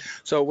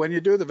 So when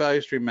you do the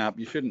value stream map,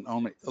 you shouldn't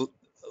only,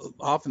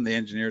 often the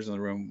engineers in the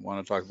room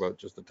want to talk about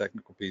just the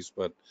technical piece,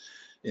 but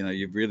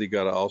you've really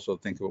got to also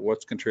think about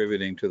what's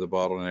contributing to the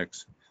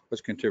bottlenecks,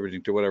 what's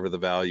contributing to whatever the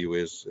value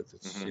is, if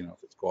it's if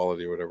it's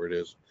quality or whatever it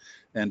is.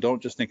 And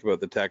don't just think about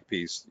the tech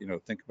piece,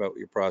 think about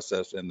your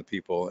process and the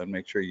people, and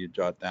make sure you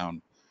jot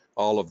down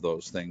all of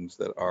those things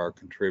that are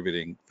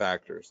contributing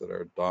factors, that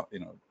are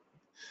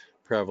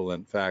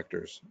prevalent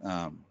factors.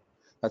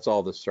 That's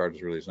all this chart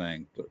is really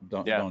saying.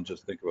 Don't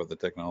just think about the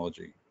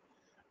technology.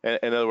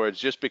 In other words,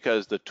 just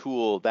because the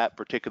tool, that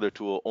particular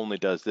tool, only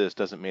does this,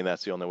 doesn't mean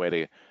that's the only way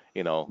to,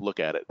 look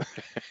at it.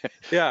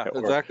 Yeah,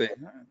 exactly.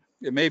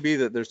 It may be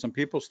that there's some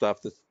people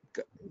stuff that's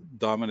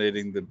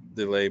dominating the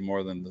delay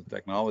more than the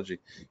technology.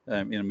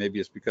 Maybe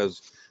it's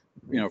because,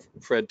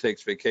 Fred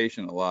takes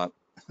vacation a lot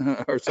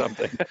or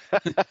something.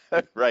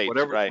 Right.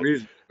 Whatever the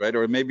reason, right?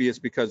 Or maybe it's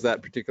because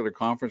that particular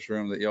conference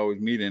room that you always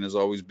meet in is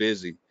always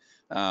busy.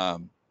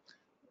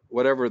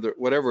 Whatever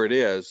it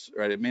is,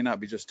 right? It may not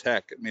be just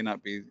tech. It may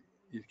not be.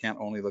 You can't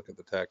only look at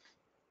the tech.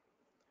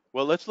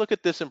 Well, let's look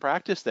at this in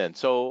practice then.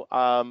 So,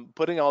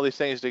 putting all these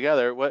things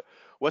together,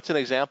 what's an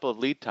example of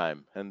lead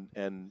time,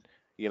 and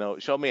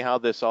show me how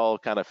this all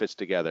kind of fits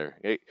together.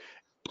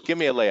 Give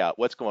me a layout.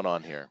 What's going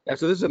on here? Yeah,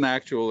 so this is an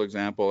actual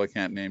example. I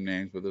can't name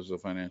names, but this is a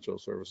financial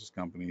services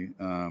company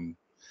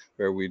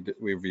where we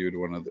reviewed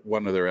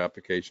one of their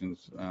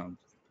applications,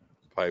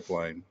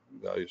 pipeline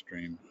value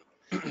stream,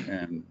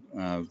 and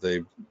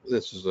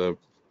this is a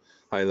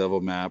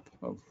high-level map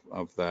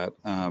of that.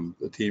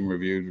 The team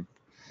reviewed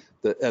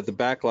at the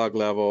backlog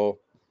level.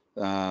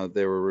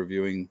 They were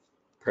reviewing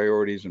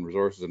priorities and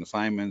resources and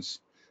assignments,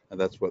 and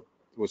that's what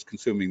was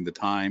consuming the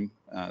time.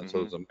 So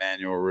it was a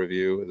manual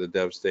review at the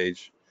dev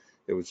stage.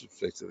 It was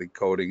basically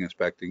coding,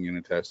 inspecting,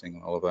 unit testing,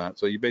 and all of that.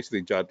 So you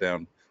basically jot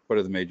down what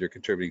are the major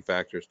contributing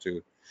factors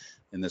to,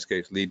 in this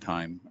case, lead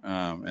time,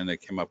 and they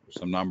came up with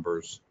some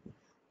numbers.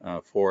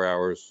 4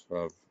 hours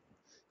of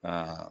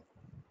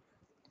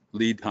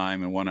lead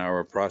time and 1 hour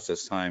of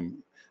process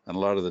time. And a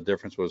lot of the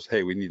difference was,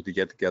 hey, we need to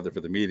get together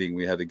for the meeting.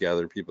 We had to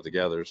gather people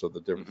together. So the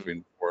difference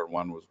between 4 and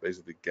 1 was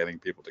basically getting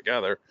people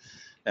together.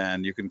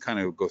 And you can kind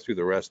of go through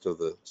the rest of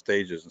the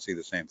stages and see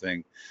the same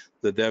thing.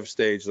 The dev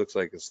stage looks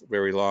like it's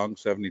very long,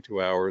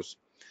 72 hours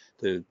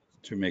to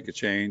make a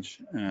change,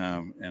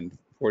 and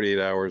 48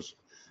 hours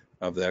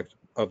of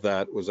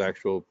that was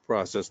actual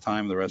process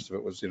time. The rest of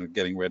it was,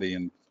 getting ready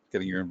and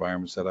getting your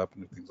environment set up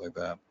and things like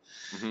that.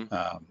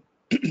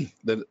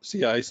 The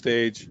CI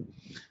stage,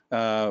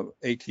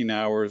 18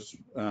 hours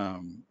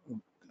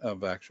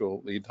of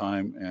actual lead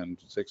time and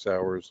 6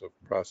 hours of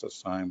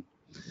process time.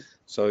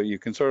 So you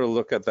can sort of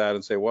look at that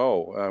and say,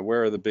 whoa,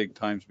 where are the big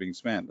times being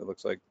spent? It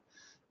looks like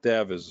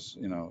dev is,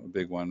 a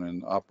big one,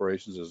 and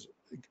operations is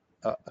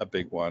a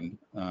big one.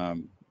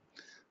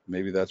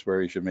 Maybe that's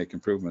where you should make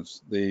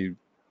improvements. The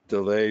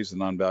delays and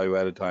non-value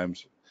added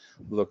times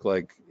look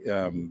like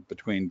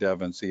between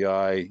dev and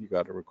CI, you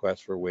got a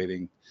request for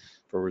waiting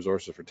for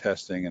resources for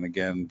testing, and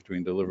again,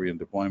 between delivery and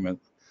deployment,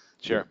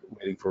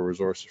 waiting for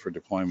resources for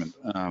deployment.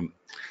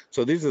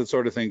 So these are the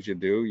sort of things you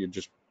do. You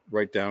just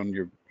write down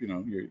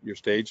your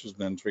stages,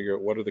 then figure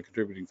out what are the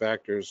contributing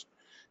factors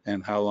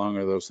and how long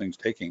are those things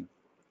taking.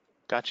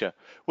 Gotcha.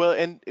 Well,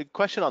 and a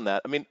question on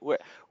that. I mean,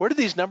 where do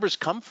these numbers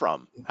come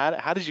from?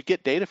 How did you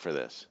get data for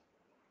this?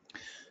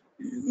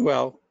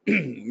 Well,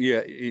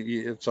 yeah,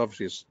 it's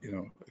obviously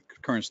a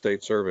current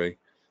state survey,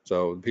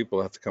 so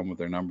people have to come with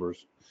their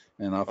numbers,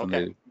 and often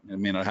they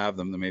may not have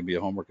them. There may be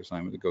a homework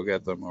assignment to go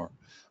get them, or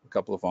a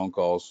couple of phone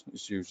calls.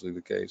 It's usually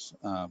the case,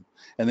 and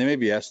they may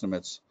be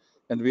estimates.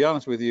 And to be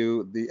honest with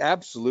you, the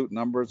absolute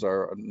numbers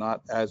are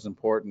not as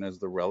important as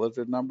the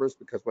relative numbers,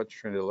 because what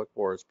you're trying to look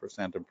for is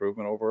 %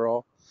 improvement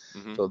overall.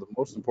 So the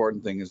most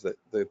important thing is that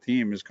the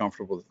team is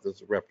comfortable that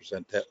there's a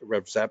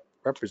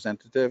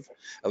representative,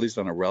 at least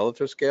on a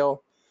relative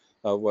scale,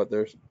 of what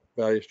their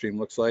value stream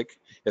looks like.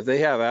 If they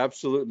have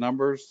absolute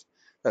numbers,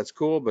 that's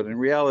cool, but in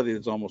reality,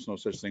 there's almost no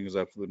such thing as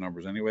absolute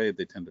numbers anyway.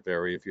 They tend to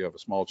vary. If you have a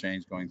small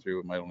change going through,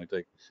 it might only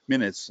take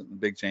minutes, and the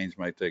big change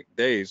might take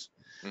days.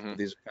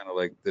 These are kind of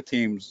like the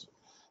team's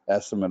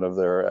estimate of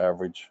their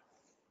average.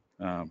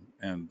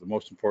 And the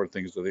most important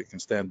thing is that they can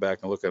stand back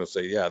and look at it and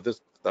say, yeah, this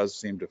does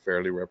seem to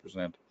fairly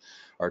represent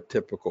our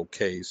typical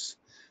case,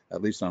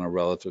 at least on a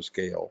relative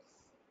scale.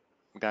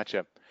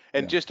 Gotcha.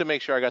 And just to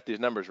make sure I got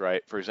these numbers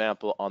right, for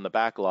example, on the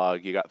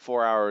backlog, you got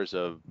 4 hours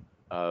of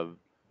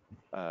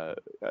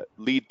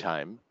lead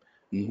time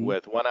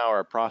with 1 hour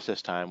of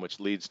process time, which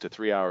leads to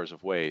 3 hours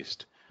of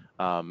waste,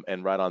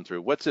 and right on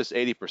through. What's this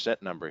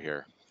 80% number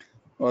here?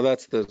 Well,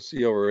 that's the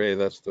C over A.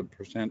 That's the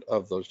 %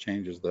 of those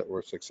changes that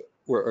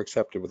were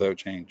accepted without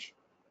change.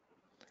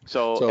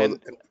 So and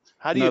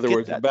how do you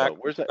get that, though?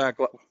 Where's that?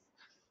 Backlog.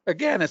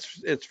 Again,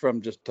 it's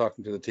from just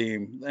talking to the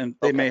team, and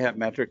they may have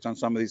metrics on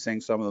some of these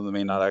things. Some of them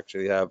may not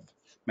actually have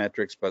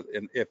metrics, but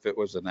if it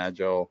was an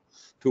agile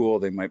tool,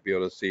 they might be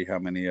able to see how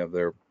many of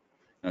their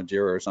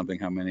Jira or something,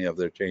 how many of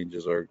their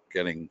changes are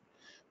getting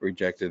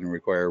rejected and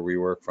require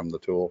rework from the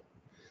tool.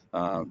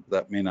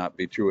 That may not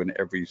be true in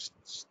every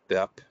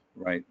step,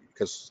 right?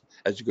 Because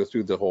as you go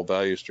through the whole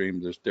value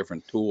stream, there's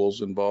different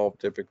tools involved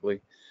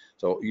typically.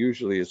 So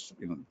usually it's,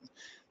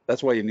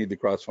 that's why you need the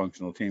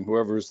cross-functional team.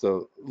 Whoever is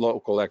the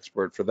local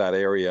expert for that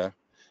area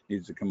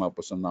needs to come up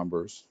with some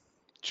numbers.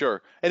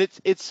 Sure, and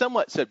it's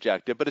somewhat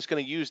subjective, but it's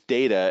going to use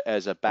data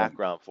as a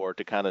background for it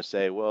to kind of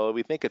say, well,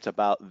 we think it's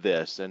about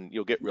this, and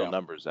you'll get real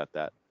numbers at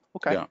that.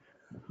 Okay. Yeah.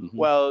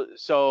 Well,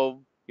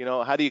 so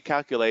how do you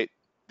calculate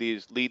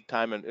these lead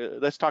time,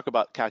 and let's talk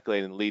about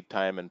calculating lead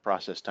time and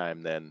process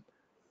time then.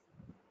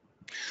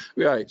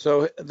 Right.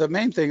 So the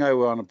main thing I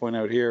want to point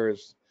out here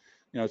is,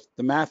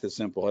 the math is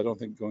simple. I don't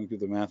think going through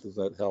the math is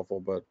that helpful,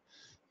 but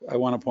I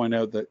want to point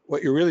out that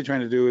what you're really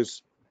trying to do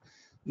is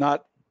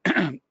not,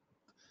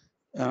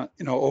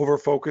 over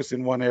focus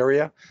in one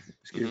area.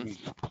 Excuse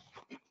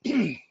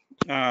me.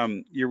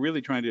 You're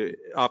really trying to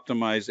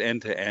optimize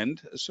end to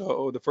end.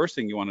 So the first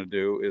thing you want to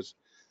do is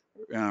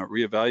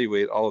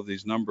reevaluate all of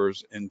these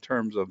numbers in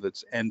terms of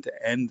its end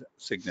to end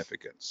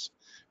significance,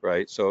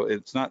 right? So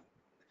it's not,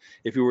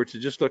 if you were to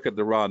just look at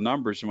the raw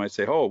numbers, you might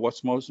say, oh,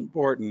 what's most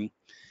important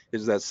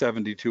is that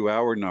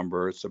 72-hour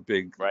number. It's a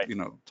big,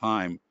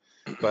 time.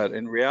 But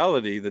in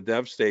reality, the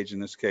dev stage in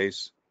this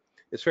case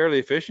it's fairly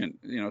efficient.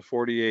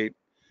 48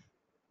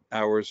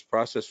 hours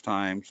process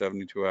time,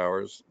 72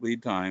 hours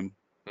lead time.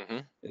 Mm-hmm.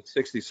 It's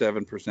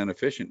 67%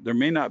 efficient. There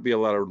may not be a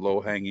lot of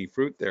low-hanging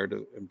fruit there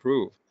to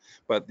improve,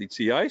 but the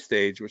CI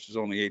stage, which is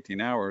only 18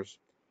 hours,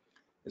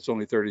 it's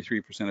only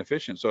 33%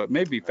 efficient. So it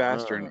may be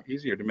faster and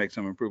easier to make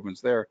some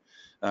improvements there.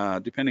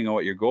 Depending on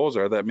what your goals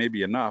are, that may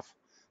be enough.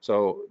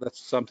 So that's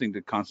something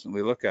to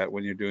constantly look at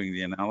when you're doing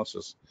the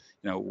analysis.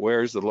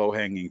 Where's the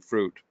low-hanging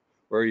fruit?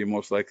 Where are you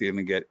most likely going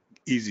to get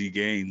easy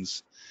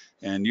gains?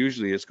 And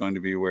usually it's going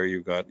to be where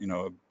you've got,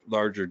 a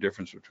larger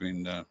difference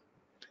between,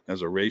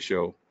 as a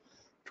ratio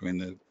between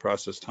the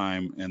process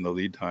time and the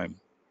lead time.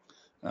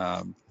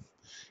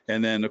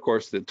 And then, of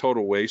course, the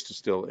total waste is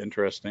still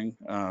interesting.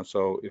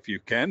 So if you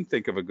can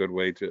think of a good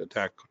way to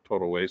attack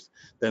total waste,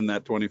 then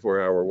that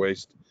 24-hour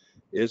waste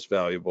is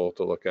valuable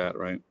to look at,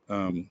 right?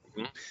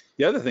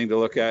 The other thing to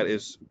look at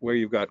is where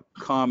you've got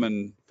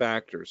common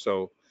factors.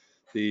 So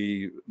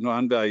the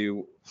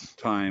non-value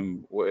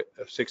time,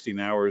 16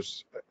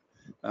 hours,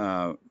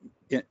 by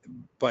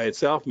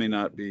itself may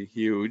not be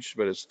huge,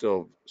 but it's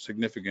still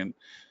significant.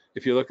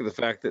 If you look at the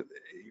fact that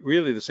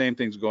really the same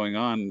thing's going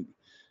on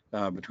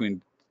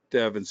between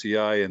dev and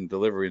CI and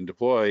delivery and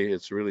deploy,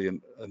 it's really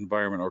an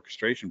environment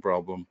orchestration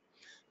problem.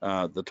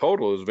 The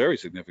total is very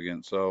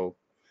significant. So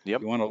you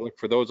want to look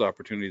for those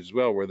opportunities as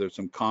well, where there's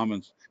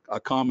a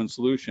common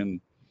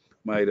solution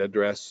might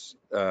address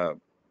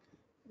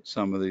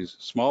some of these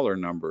smaller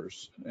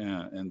numbers,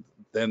 and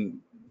then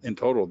in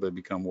total they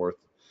become worth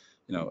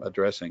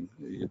addressing.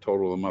 You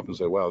total them up and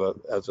say, wow, that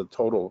as a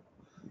total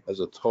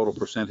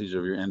percentage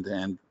of your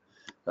end-to-end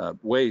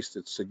waste,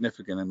 it's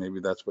significant, and maybe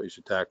that's what you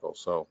should tackle.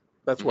 So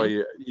that's why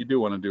you do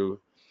want to do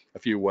a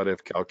few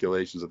what-if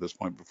calculations at this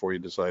point before you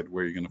decide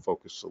where you're going to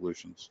focus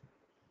solutions.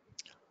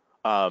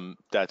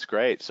 That's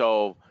great.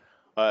 So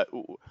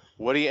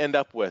what do you end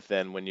up with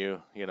then when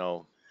you're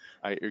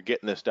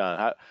getting this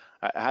done?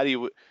 How do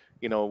you,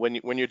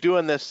 when you're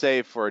doing this,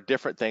 say, for a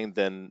different thing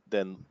than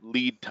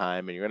lead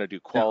time, and you're going to do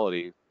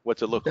quality,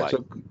 what's it look like?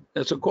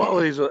 So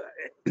quality is,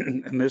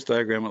 in this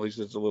diagram at least,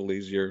 it's a little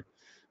easier,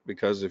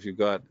 because if you've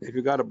got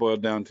it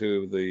boiled down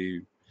to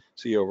the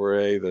C over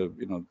A,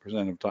 the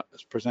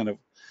percent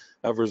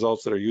of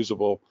results that are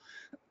usable,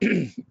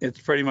 it's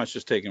pretty much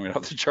just taken right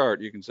off the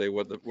chart. You can say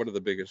what are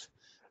the biggest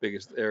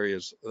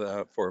areas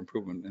for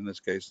improvement. In this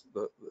case,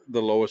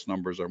 the lowest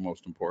numbers are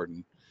most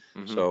important.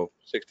 So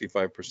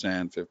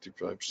 65%,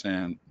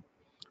 55%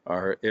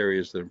 are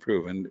areas that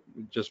improve, and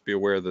just be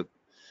aware that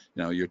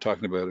you're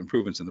talking about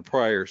improvements in the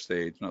prior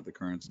stage, not the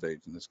current stage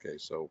in this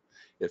case. So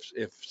if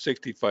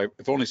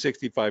only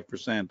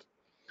 65%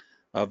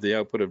 of the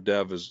output of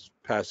dev is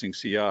passing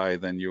CI,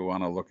 then you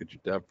want to look at your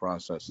dev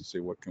process and see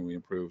what can we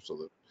improve so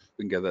that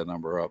we can get that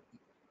number up.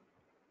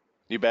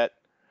 You bet.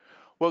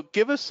 Well,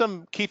 give us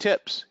some key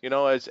tips.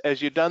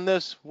 As you've done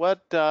this,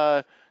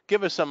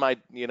 give us some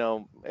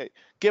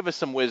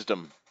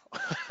wisdom.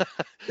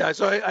 Yeah,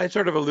 so I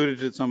sort of alluded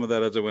to some of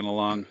that as I went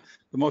along.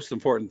 The most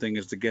important thing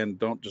is, again,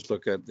 don't just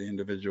look at the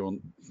individual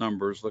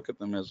numbers, look at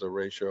them as a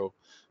ratio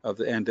of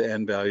the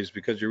end-to-end values,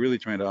 because you're really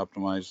trying to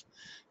optimize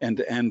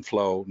end-to-end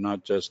flow,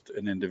 not just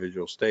an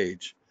individual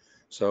stage.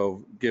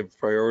 So give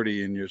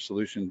priority in your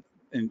solutions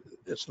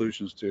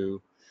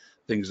to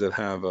things that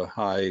have a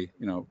high,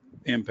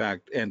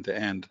 impact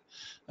end-to-end.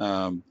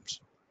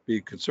 Be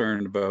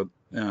concerned about,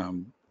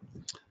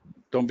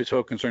 don't be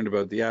so concerned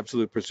about the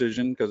absolute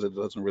precision, because it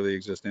doesn't really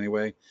exist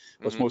anyway.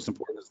 What's most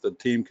important is the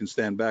team can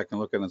stand back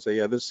and look at it and say,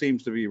 yeah, this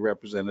seems to be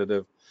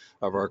representative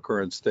of our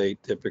current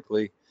state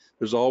typically.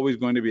 There's always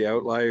going to be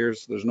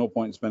outliers. There's no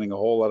point in spending a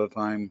whole lot of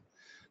time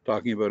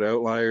talking about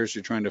outliers.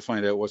 You're trying to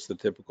find out what's the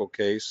typical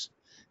case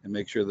and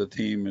make sure the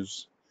team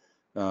is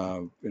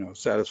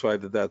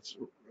satisfied that that's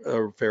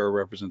a fair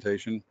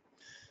representation.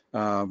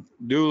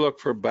 Do look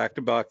for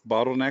back-to-back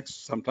bottlenecks.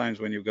 Sometimes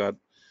when you've got,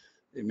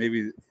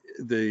 maybe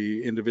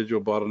the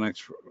individual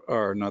bottlenecks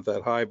are not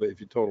that high, but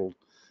if you total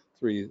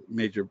 3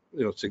 major,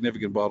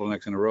 significant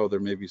bottlenecks in a row, there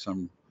may be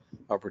some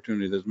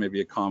opportunity. There's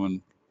maybe a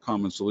common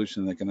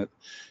solution that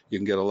you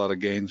can get a lot of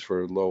gains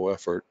for low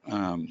effort.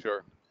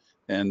 Sure.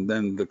 And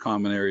then the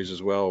common areas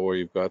as well, where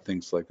you've got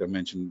things like I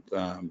mentioned,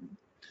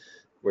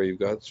 where you've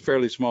got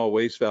fairly small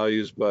waste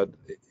values, but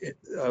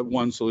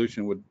one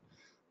solution would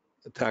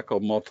tackle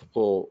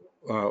multiple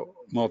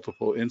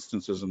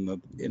instances,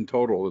 and in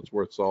total it's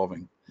worth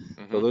solving.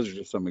 So those are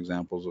just some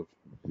examples of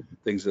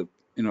things that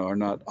are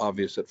not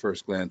obvious at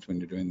first glance when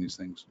you're doing these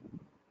things.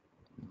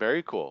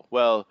 Very cool.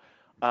 Well,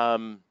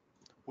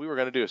 we were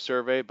going to do a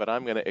survey, but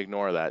I'm going to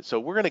ignore that. So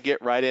we're going to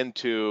get right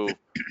into,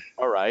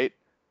 all right,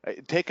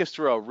 take us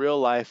through a real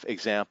life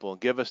example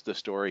and give us the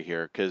story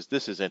here, because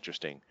this is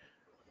interesting.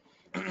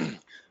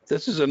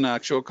 This is an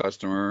actual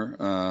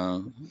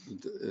customer,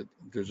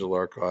 Digital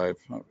Archive.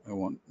 I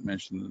won't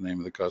mention the name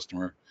of the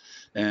customer.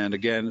 And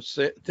again, it's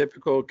a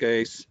typical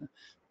case.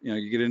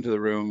 You get into the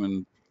room,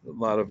 and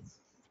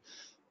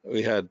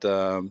we had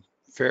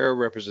fair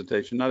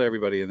representation. Not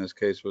everybody in this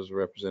case was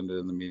represented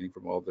in the meeting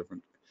from all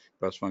different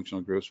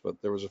cross-functional groups,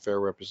 but there was a fair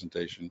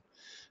representation.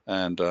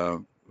 And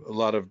a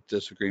lot of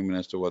disagreement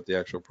as to what the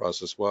actual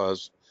process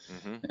was,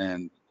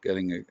 and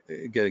getting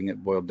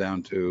it boiled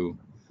down to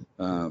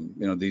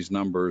these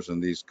numbers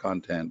and these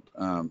content.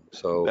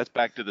 So that's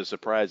back to the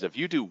surprise of,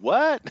 you do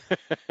what?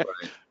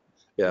 right.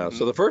 Yeah.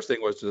 So the first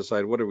thing was to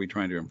decide, what are we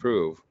trying to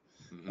improve?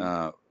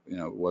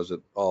 Was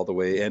it all the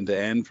way end to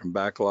end from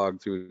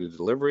backlog through to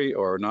delivery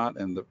or not?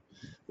 And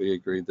we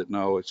agreed that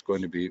no,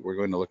 we're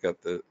going to look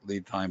at the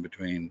lead time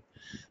between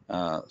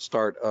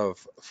start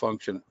of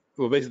function,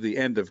 well, basically the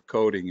end of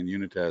coding and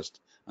unit test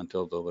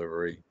until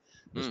delivery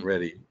is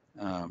ready.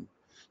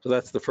 So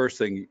that's the first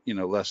thing,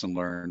 lesson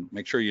learned.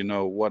 Make sure you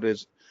know what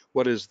is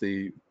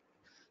the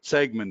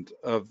segment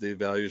of the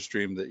value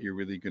stream that you're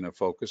really going to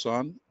focus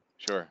on.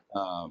 Sure.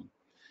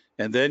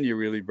 And then you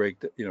really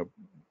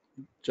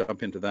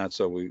jump into that.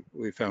 So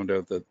we found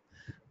out that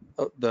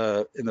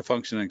in the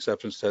function and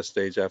acceptance test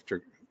stage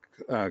after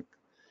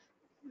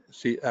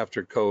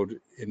code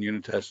in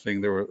unit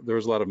testing, there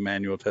was a lot of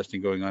manual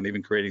testing going on,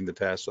 even creating the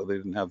test. So they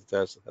didn't have the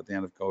test at the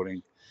end of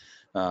coding.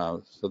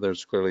 So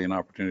there's clearly an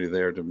opportunity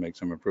there to make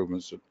some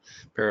improvements to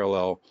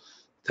parallel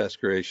test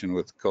creation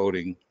with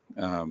coding,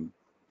 and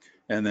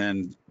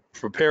then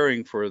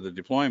preparing for the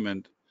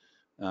deployment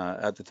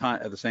at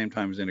the same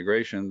time as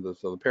integration.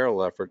 So the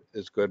parallel effort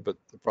is good, but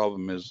the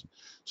problem is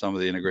some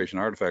of the integration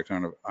artifacts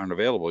aren't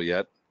available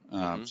yet.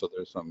 So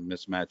there's some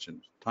mismatch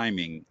in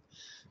timing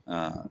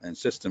and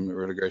system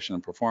integration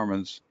and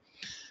performance.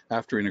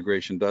 After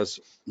integration does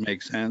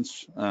make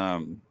sense,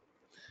 and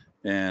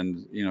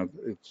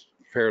it's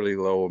fairly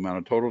low amount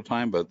of total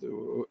time, but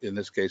in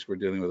this case we're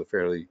dealing with a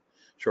fairly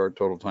short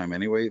total time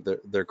anyway.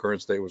 Their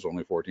current state was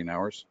only 14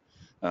 hours,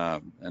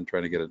 and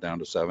trying to get it down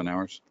to 7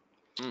 hours.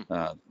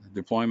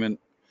 Deployment,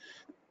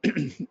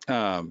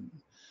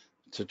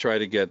 to try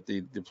to get the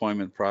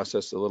deployment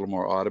process a little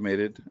more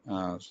automated.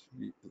 At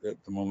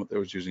the moment they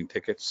was using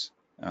tickets,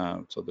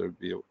 so there'd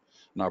be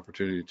an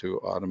opportunity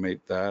to automate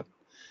that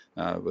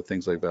with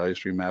things like value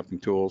stream mapping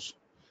tools,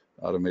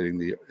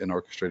 automating and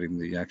orchestrating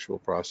the actual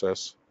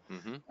process,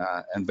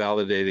 and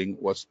validating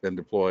what's been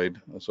deployed.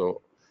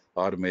 So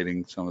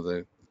automating some of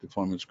the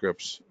deployment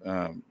scripts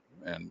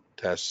and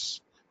tests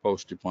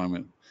post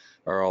deployment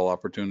are all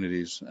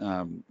opportunities.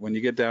 When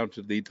you get down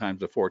to lead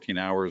times of 14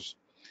 hours,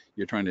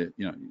 you're trying to,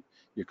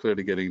 you're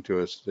clearly getting to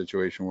a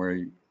situation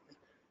where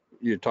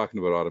you're talking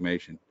about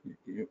automation.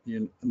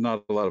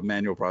 Not a lot of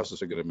manual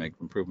processes are going to make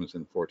improvements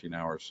in 14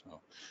 hours.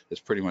 So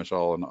it's pretty much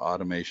all an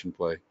automation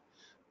play.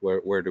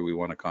 Where do we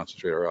want to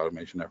concentrate our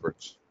automation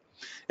efforts?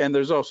 And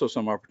there's also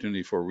some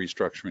opportunity for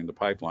restructuring the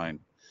pipeline.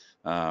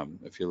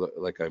 If you look,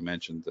 like I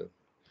mentioned,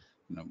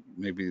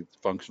 maybe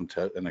functional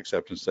test and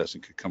acceptance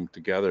testing could come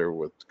together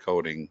with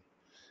coding,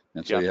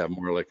 and so you have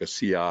more like a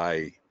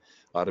CI,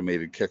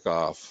 automated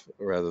kickoff,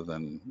 rather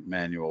than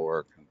manual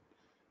work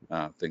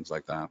and things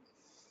like that.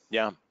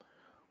 Yeah.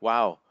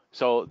 Wow.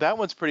 So that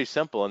one's pretty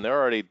simple, and they're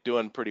already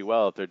doing pretty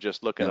well if they're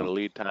just looking at a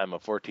lead time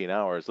of 14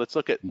 hours. Let's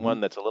look at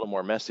one that's a little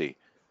more messy.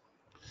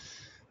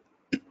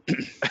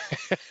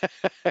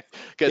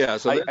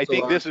 Because I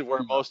think this is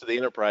where most of the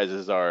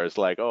enterprises are. It's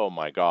like, oh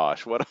my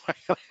gosh, what am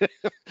I?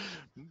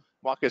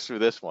 Walk us through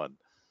this one.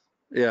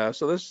 Yeah,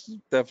 so this is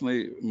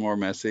definitely more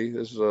messy.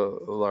 This is a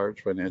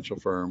large financial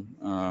firm,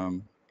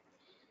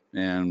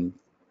 and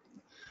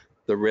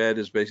the red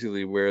is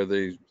basically where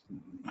they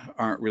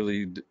aren't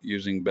really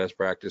using best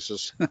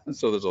practices.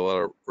 So there's a lot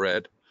of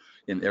red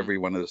in every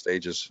one of the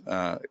stages.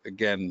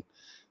 Again,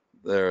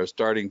 their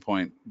starting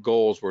point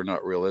goals were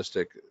not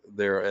realistic.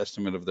 Their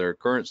estimate of their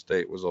current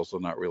state was also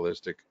not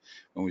realistic.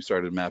 When we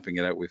started mapping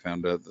it out, we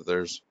found out that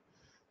there's,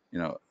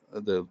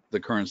 the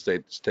current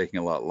state is taking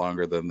a lot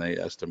longer than they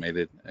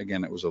estimated.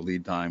 Again, it was a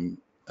lead time,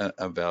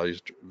 a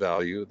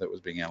value that was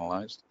being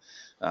analyzed.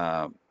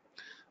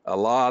 A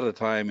lot of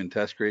time in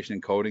test creation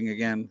and coding.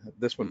 Again,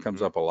 this one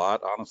comes up a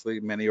lot. Honestly,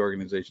 many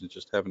organizations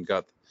just haven't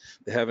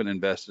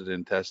invested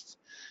in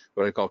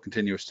what I call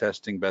continuous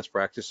testing best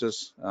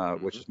practices,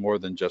 which is more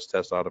than just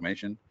test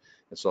automation.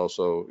 It's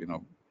also,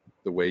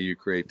 the way you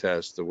create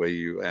tests, the way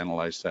you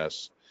analyze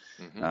tests.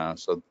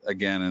 So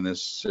again, in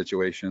this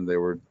situation, they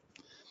were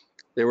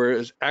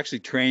actually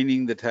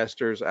training the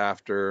testers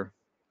after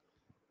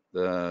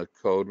the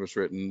code was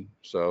written.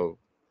 So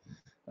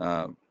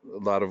a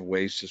lot of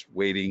waste just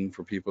waiting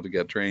for people to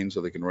get trained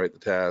so they can write the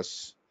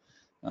tests.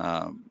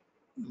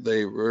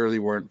 They really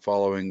weren't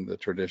following the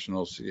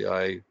traditional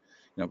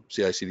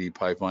CI/CD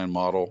pipeline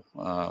model.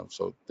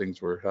 So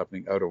things were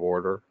happening out of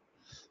order.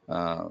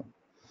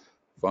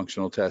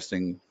 Functional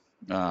testing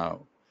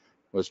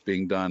was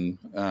being done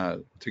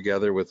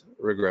together with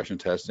regression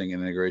testing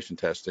and integration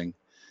testing.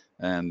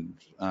 And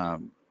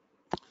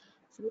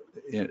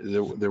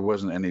there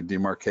wasn't any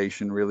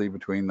demarcation really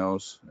between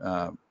those.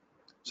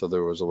 So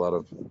there was a lot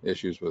of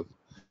issues with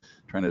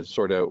trying to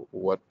sort out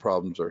what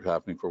problems are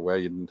happening for where.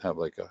 You didn't have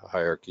like a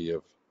hierarchy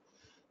of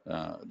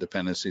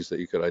dependencies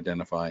that you could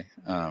identify.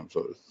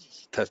 So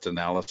test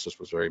analysis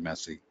was very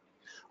messy.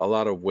 A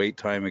lot of wait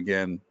time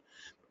again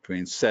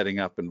between setting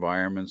up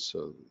environments.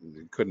 So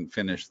they couldn't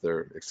finish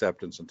their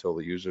acceptance until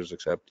the users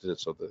accepted it.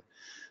 So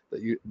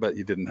but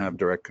you didn't have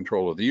direct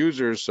control of the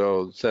users.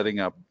 So setting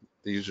up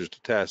the users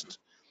to test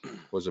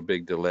was a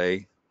big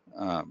delay.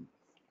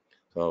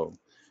 So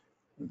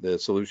the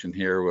solution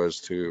here was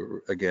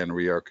to, again,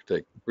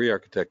 re-architect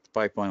the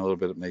pipeline a little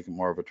bit, make it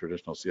more of a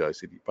traditional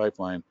CI/CD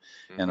pipeline,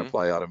 and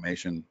apply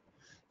automation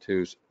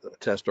to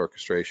test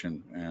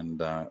orchestration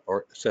and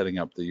or setting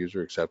up the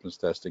user acceptance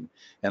testing,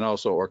 and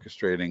also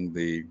orchestrating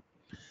the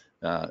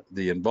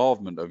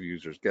involvement of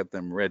users, get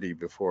them ready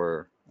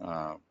before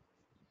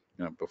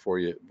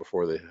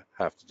before they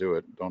have to do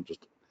it. Don't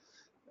just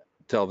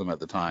tell them at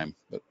the time,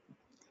 but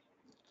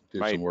do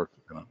Right. some work,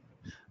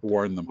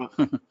 warn them.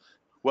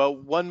 Well,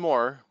 one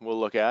more we'll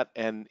look at,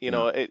 and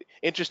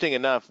interesting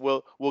enough,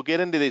 we'll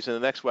get into these in the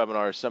next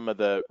webinar, some of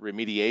the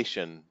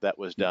remediation that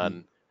was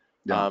done.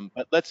 Yeah.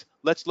 But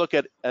let's look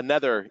at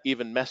another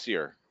even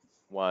messier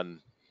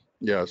one.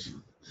 Yes.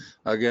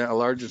 Again, a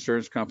large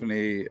insurance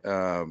company,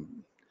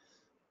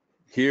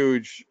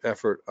 huge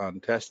effort on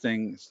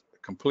testing,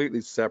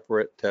 completely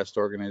separate test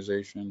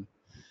organization.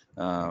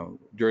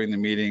 During the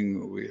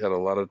meeting, we had a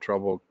lot of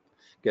trouble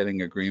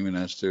getting agreement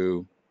as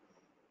to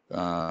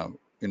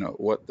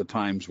what the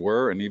times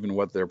were and even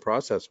what their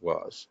process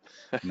was.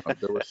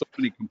 There were so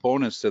many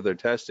components to their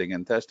testing,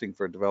 and testing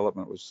for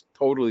development was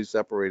totally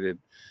separated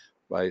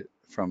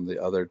from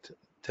the other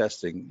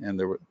testing, and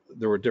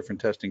there were different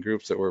testing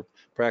groups that were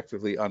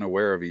practically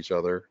unaware of each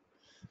other.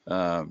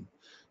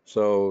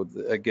 So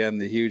again,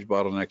 the huge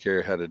bottleneck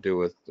here had to do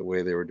with the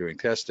way they were doing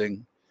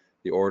testing,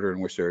 the order in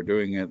which they were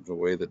doing it, the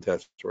way the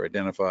tests were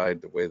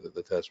identified, the way that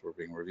the tests were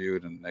being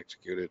reviewed and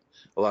executed,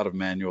 a lot of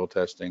manual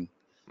testing.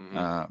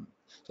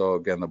 So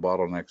again, the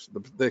bottlenecks,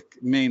 the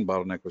main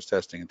bottleneck was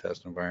testing and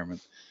test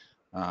environment.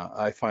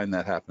 I find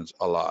that happens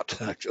a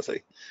lot,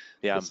 actually.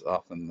 Yeah. It's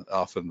often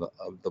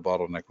the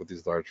bottleneck with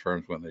these large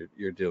firms when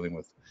you're dealing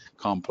with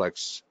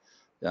complex,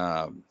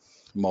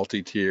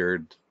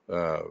 multi-tiered,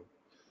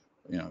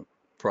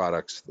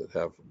 products that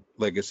have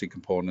legacy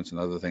components and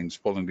other things.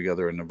 Pulling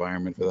together an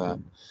environment for that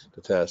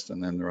to test,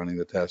 and then running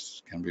the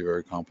tests can be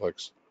very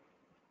complex.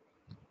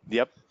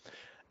 Yep,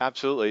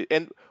 absolutely.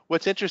 And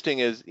what's interesting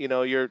is,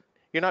 you're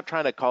not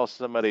trying to call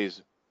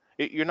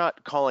you're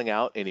not calling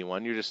out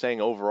anyone. You're just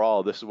saying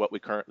overall, this is what we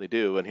currently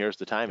do, and here's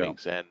the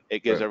timings, and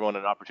it gives everyone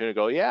an opportunity to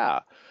go, yeah.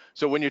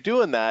 So when you're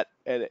doing that,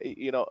 and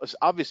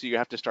obviously you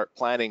have to start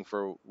planning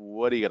for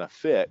what are you going to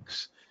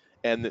fix,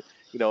 and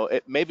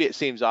maybe it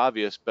seems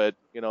obvious, but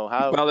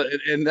how. Well,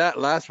 in that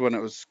last one, it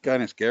was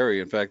kind of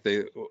scary. In fact,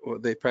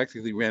 they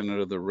practically ran out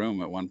of the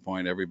room at one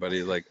point.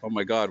 Everybody like, oh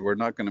my God, we're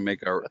not going to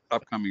make our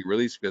upcoming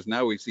release because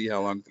now we see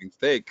how long things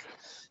take,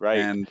 Right?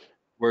 And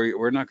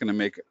we're not going to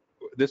make.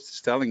 This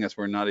is telling us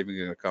we're not even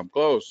going to come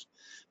close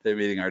to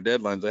meeting our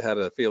deadlines. I had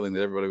a feeling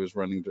that everybody was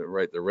running to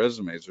write their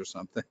resumes or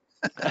something.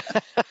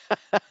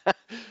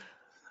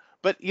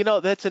 But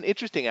that's an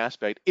interesting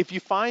aspect. If you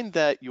find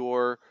that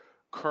your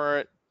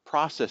current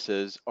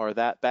processes are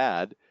that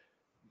bad,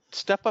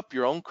 step up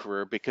your own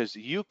career, because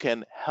you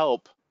can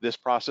help this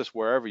process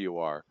wherever you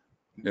are.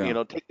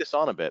 Yeah. Take this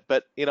on a bit.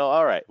 But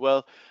all right.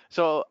 Well,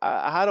 so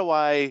how do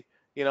I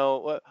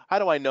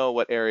know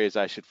what areas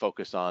I should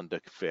focus on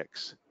to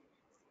fix?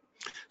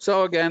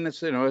 So again,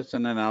 it's it's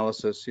an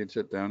analysis. You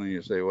sit down and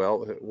you say, well,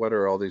 what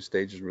are all these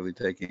stages really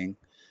taking?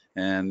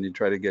 And you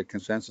try to get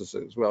consensus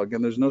as well.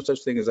 Again, there's no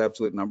such thing as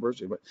absolute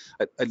numbers.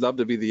 I'd love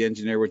to be the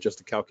engineer with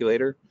just a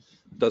calculator.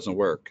 It doesn't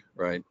work,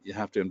 right? You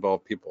have to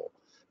involve people,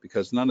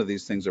 because none of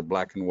these things are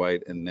black and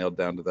white and nailed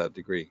down to that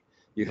degree.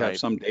 You have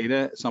some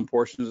data, some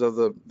portions of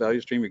the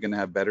value stream, you're going to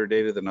have better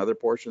data than other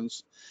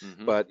portions,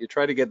 but you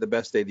try to get the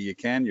best data you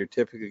can. You're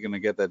typically going to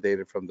get that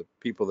data from the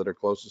people that are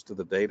closest to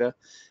the data,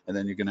 and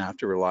then you're going to have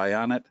to rely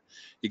on it.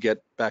 You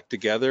get back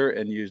together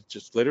and you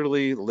just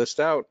literally list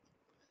out,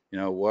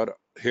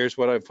 here's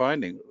what I'm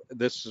finding.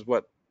 This is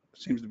what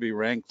seems to be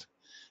ranked.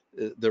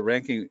 The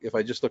ranking, if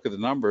I just look at the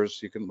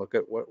numbers, you can look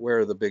at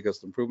where the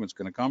biggest improvements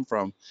going to come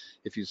from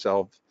if you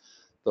solve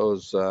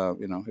those,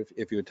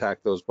 if you attack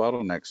those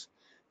bottlenecks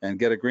and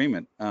get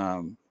agreement.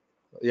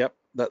 Yep,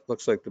 that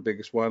looks like the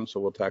biggest one, so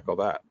we'll tackle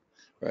that,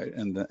 right?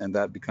 And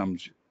that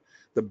becomes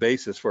the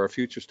basis for our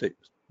future state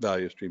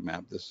value stream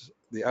map.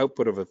 The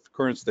output of a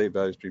current state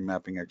value stream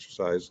mapping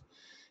exercise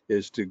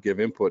is to give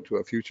input to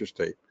a future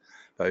state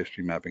value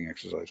stream mapping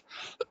exercise.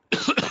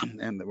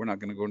 And we're not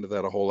going to go into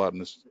that a whole lot in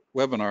this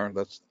webinar.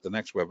 That's the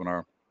next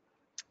webinar,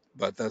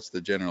 but that's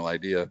the general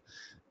idea.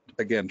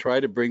 Again, try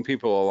to bring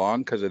people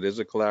along, because it is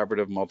a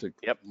collaborative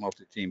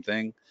multi-team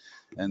thing,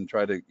 and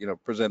try to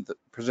present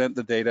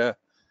the data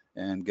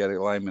and get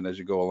alignment as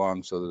you go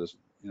along, so that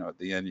at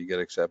the end you get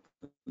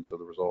acceptance of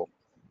the result.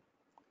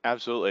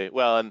 Absolutely.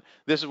 Well, and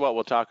this is what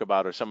we'll talk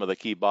about, are some of the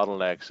key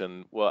bottlenecks,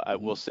 and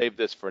we'll save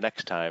this for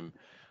next time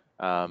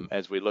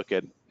as we look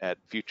at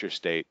future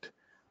state.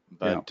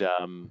 But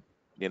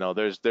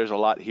there's a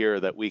lot here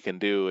that we can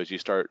do as you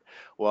start.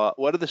 Well,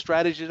 what are the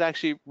strategies to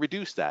actually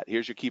reduce that?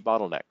 Here's your key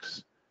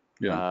bottlenecks.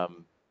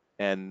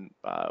 And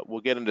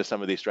we'll get into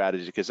some of these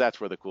strategies because that's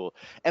where the cool.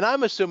 And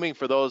I'm assuming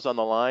for those on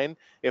the line,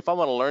 if I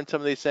want to learn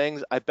some of these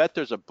things, I bet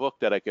there's a book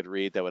that I could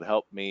read that would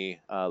help me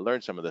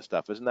learn some of this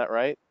stuff. Isn't that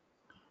right?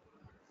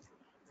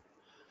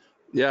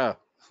 Yeah.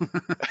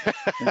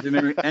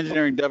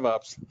 Engineering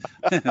DevOps.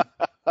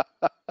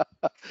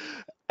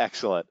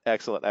 Excellent,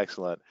 excellent,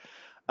 excellent.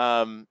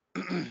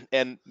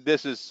 And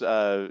this is,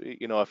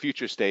 a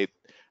future state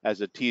as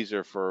a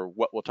teaser for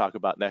what we'll talk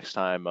about next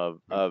time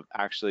of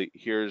actually,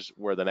 here's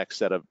where the next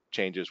set of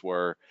changes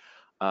were.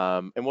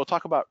 And we'll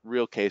talk about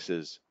real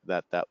cases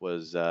that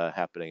was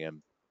happening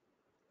in.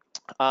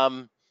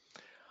 Kind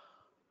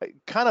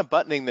of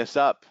buttoning this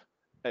up,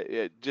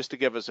 just to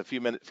give us a few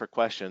minutes for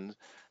questions.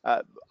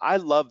 I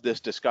love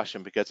this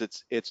discussion because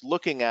it's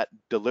looking at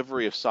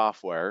delivery of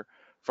software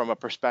from a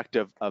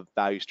perspective of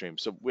value stream.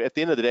 So at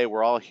the end of the day,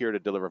 we're all here to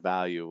deliver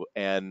value,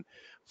 and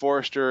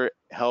Forrester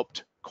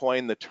helped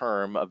coin the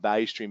term of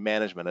value stream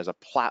management as a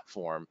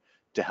platform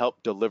to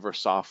help deliver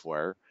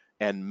software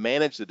and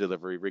manage the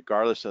delivery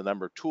regardless of the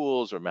number of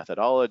tools or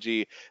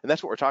methodology. And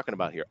that's what we're talking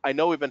about here. I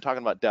know we've been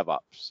talking about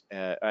DevOps.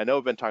 I know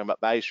we've been talking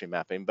about value stream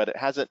mapping, but it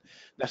hasn't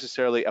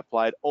necessarily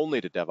applied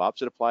only to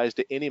DevOps. It applies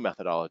to any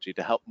methodology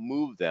to help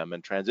move them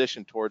and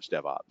transition towards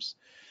DevOps.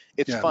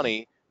 It's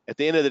funny, at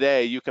the end of the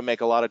day, you can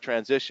make a lot of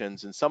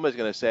transitions and somebody's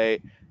going to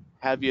say,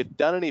 have you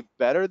done any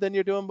better than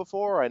you're doing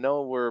before? I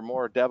know we're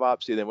more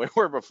DevOpsy than we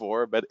were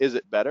before, but is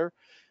it better?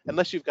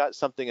 Unless you've got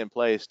something in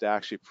place to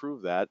actually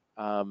prove that,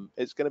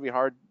 it's going to be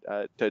hard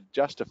to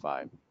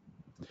justify.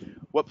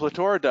 What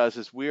Plutora does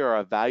is we are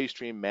a value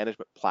stream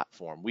management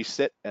platform. We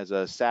sit as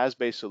a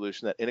SaaS-based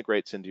solution that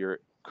integrates into your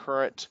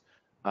current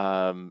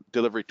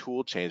delivery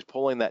tool chains,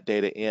 pulling that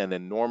data in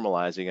and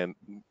normalizing and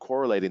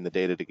correlating the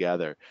data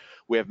together.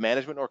 We have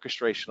management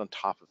orchestration on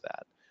top of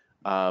that,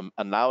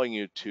 allowing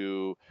you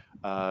to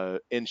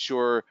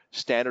ensure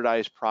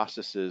standardized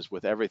processes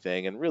with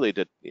everything, and really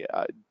to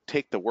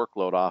take the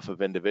workload off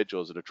of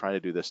individuals that are trying to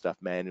do this stuff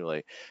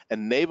manually,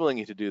 enabling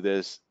you to do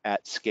this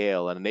at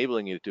scale and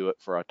enabling you to do it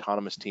for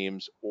autonomous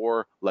teams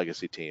or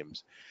legacy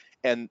teams.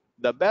 And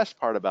the best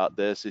part about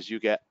this is you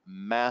get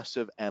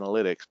massive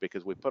analytics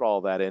because we put all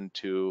that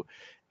into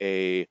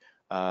a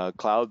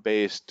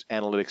cloud-based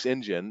analytics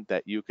engine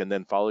that you can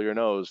then follow your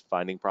nose,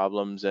 finding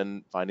problems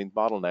and finding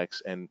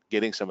bottlenecks and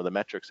getting some of the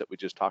metrics that we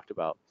just talked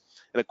about.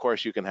 And of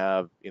course, you can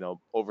have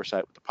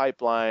oversight with the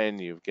pipeline.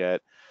 You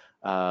get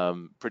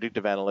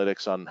predictive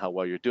analytics on how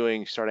well you're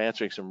doing. You start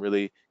answering some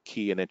really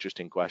key and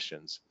interesting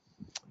questions.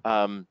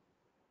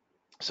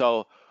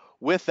 So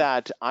with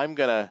that, I'm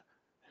gonna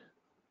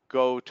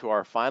go to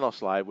our final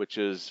slide, which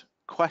is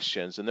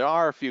questions. And there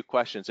are a few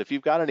questions. If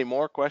you've got any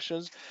more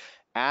questions,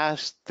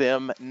 ask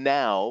them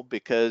now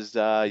because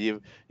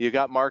you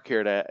got Mark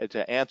here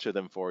to answer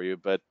them for you.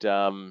 But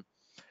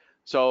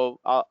so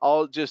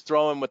I'll just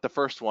throw in with the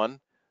first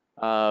one.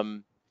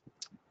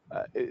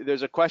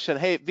 There's a question,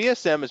 hey,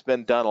 VSM has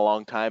been done a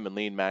long time in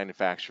lean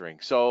manufacturing.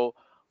 So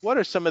what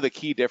are some of the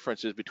key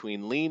differences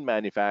between lean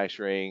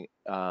manufacturing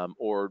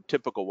or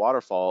typical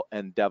waterfall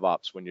and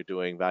DevOps when you're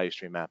doing value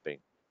stream mapping?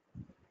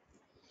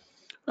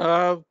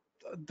 Well,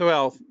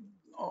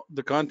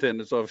 the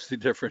content is obviously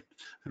different.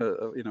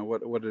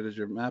 What it is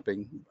you're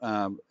mapping,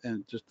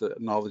 and just the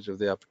knowledge of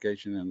the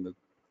application and the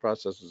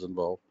processes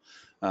involved.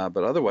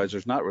 But otherwise,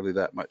 there's not really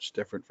that much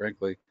different,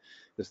 frankly.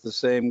 It's the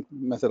same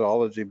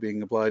methodology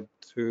being applied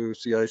to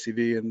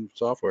CI/CD and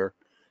software.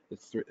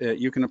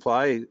 You can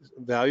apply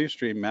value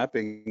stream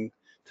mapping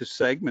to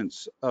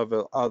segments of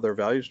other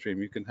value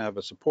stream. You can have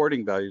a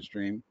supporting value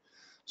stream.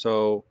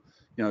 So,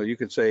 you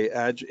could say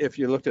if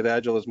you looked at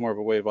Agile as more of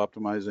a way of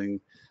optimizing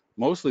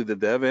mostly the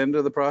dev end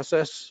of the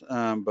process,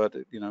 but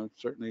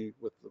certainly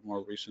with the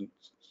more recent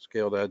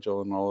scaled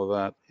Agile and all of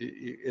that,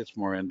 it's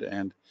more end to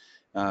end.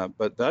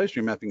 But value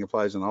stream mapping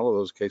applies in all of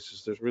those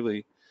cases. There's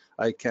really,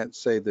 I can't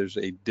say there's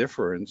a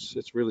difference.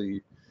 It's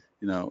really,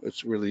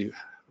 it's really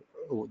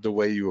the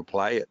way you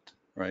apply it,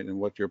 right, and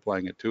what you're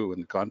applying it to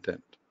and the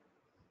content.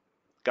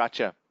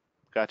 Gotcha.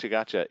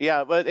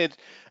 Yeah, but it's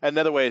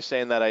another way of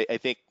saying that. I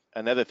think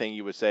another thing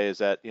you would say is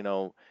that,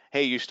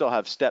 hey, you still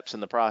have steps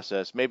in the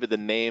process. Maybe the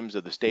names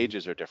of the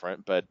stages are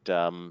different, but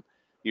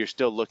you're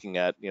still looking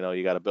at,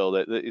 you got to build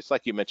it. It's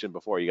like you mentioned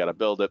before, you got to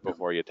build it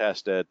before you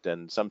test it,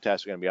 and some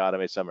tests are going to be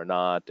automated, some are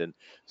not, and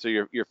so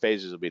your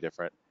phases will be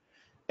different.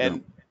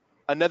 And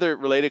another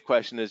related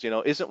question is,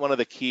 isn't one of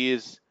the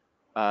keys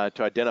to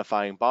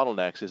identifying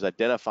bottlenecks is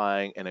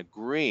identifying and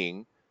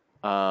agreeing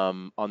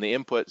on the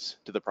inputs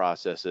to the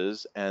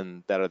processes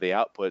and that are the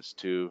outputs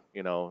to,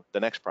 the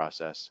next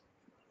process?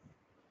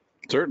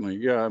 Certainly,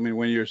 yeah. I mean,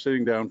 when you're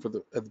sitting down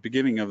at the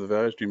beginning of the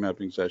value stream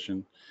mapping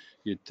session,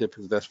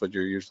 that's what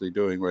you're usually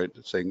doing, right?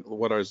 Saying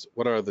what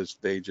are the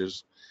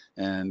stages,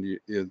 and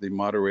the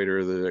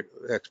moderator, the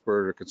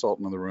expert or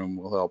consultant in the room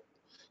will help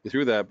you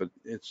through that. But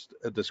it's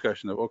a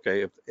discussion of,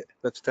 okay,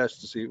 let's test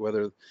to see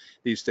whether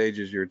these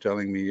stages you're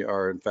telling me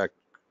are in fact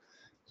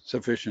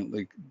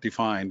sufficiently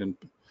defined, and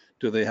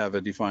do they have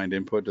a defined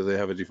input, do they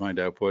have a defined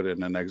output,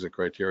 and an exit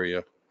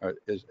criteria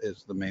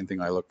is the main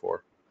thing I look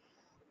for.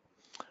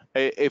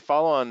 A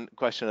follow-on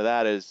question to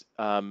that is,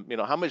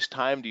 how much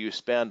time do you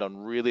spend on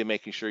really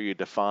making sure you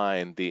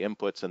define the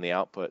inputs and the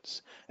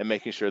outputs and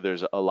making sure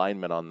there's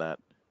alignment on that?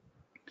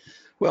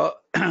 Well,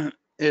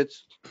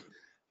 it's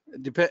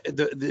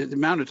the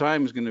amount of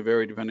time is going to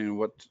vary depending on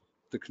what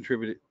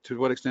to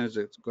what extent is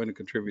it going to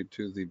contribute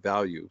to the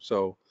value.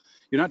 So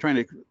you're not trying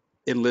to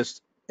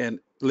enlist and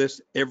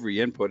list every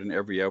input and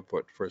every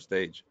output for a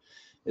stage.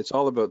 It's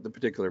all about the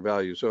particular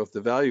value. So if the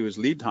value is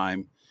lead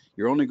time,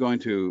 you're only going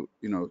to,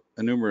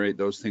 enumerate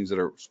those things that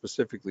are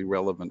specifically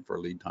relevant for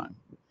lead time,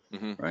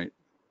 right?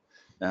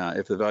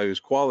 If the value is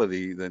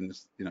quality, then,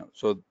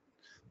 so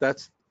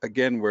that's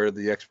again where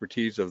the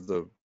expertise of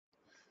the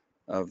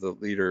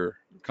leader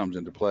comes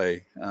into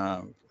play,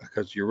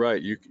 because you're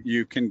right,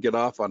 you can get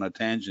off on a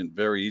tangent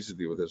very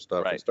easily with this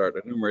stuff, right, and start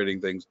enumerating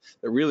things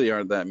that really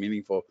aren't that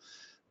meaningful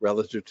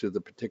relative to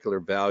the particular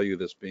value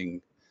that's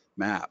being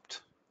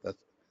mapped.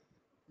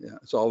 Yeah,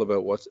 it's all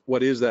about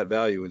what is that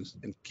value,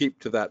 and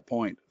keep to that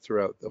point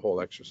throughout the whole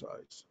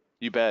exercise.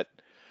 You bet.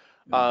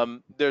 Yeah.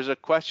 There's a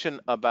question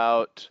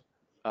about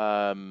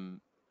value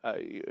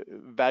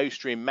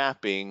stream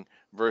mapping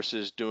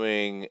versus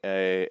doing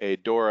a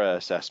DORA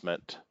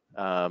assessment.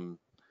 Can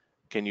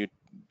you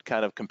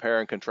kind of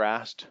compare and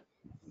contrast?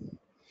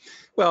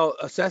 Well,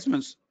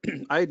 assessments,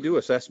 I do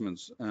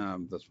assessments.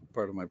 That's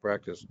part of my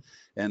practice.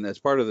 And as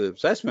part of the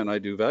assessment, I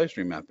do value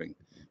stream mapping.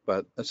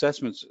 But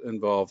assessments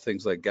involve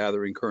things like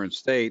gathering current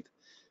state.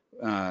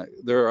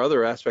 There are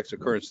other aspects of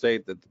current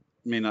state that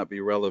may not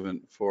be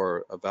relevant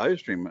for a value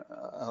stream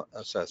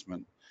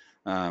assessment.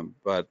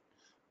 But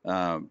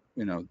to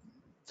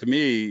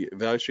me,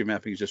 value stream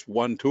mapping is just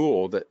one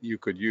tool that you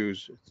could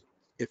use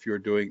if you're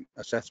doing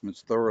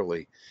assessments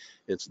thoroughly.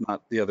 It's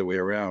not the other way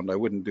around. I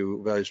wouldn't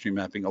do value stream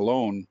mapping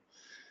alone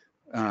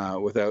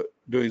without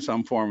doing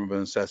some form of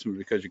an assessment,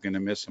 because you're going to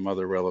miss some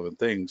other relevant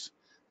things.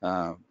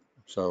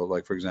 So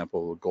like, for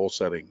example, goal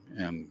setting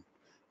and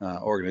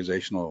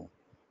organizational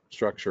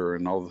structure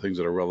and all the things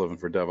that are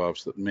relevant for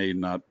DevOps that may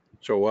not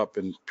show up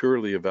in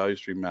purely a value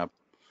stream map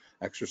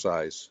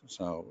exercise.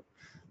 So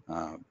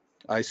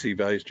I see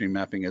value stream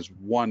mapping as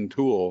one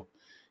tool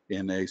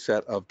in a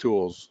set of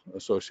tools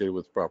associated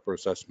with proper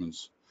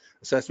assessments.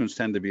 Assessments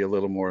tend to be a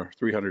little more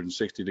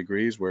 360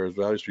 degrees, whereas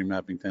value stream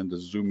mapping tend to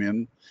zoom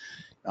in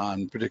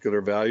on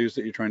particular values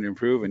that you're trying to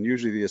improve, and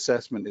usually the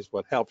assessment is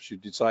what helps you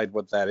decide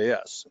what that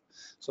is.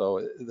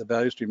 So the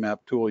value stream map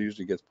tool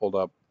usually gets pulled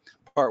up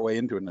partway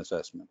into an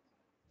assessment.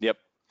 Yep.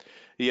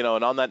 And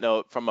on that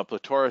note, from a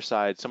Plutora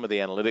side, some of the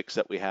analytics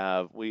that we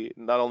have, we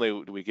not only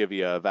do we give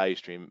you a value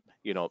stream,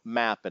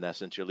 map, in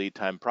essence, your lead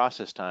time,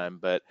 process time,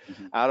 but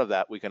out of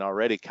that, we can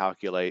already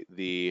calculate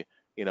the,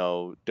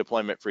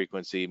 deployment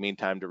frequency, mean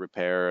time to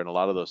repair, and a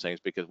lot of those things,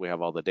 because we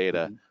have all the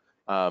data.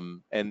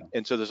 And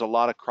so there's a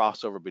lot of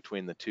crossover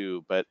between the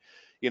two. But,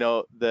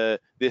 the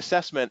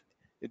assessment,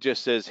 it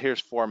just says, here's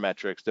 4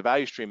 metrics. The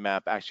value stream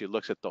map actually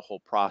looks at the whole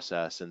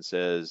process and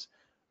says,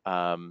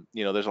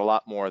 there's a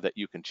lot more that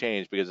you can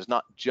change, because it's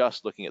not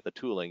just looking at the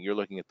tooling. You're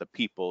looking at the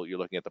people, you're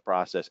looking at the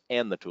process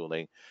and the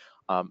tooling.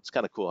 It's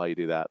kind of cool how you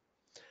do that.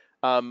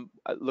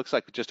 It looks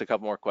like just a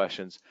couple more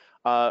questions.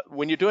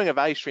 When you're doing a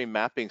value stream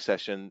mapping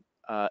session,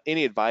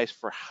 any advice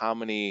for how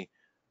many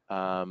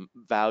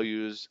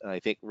values, and I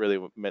think really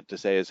what meant to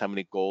say is how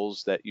many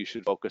goals that you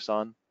should focus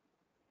on?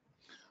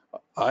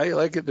 I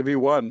like it to be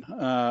 1.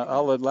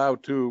 I'll allow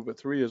 2, but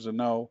 3 is a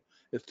no.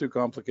 It's too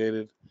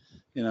complicated.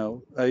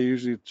 I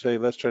usually say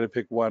let's try to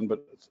pick 1,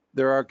 but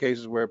there are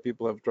cases where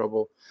people have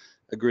trouble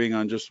agreeing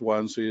on just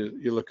 1. So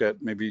you look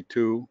at maybe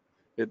 2.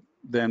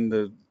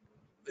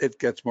 It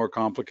gets more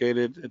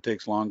complicated. It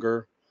takes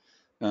longer,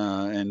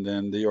 and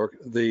then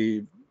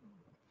the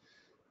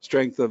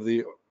strength of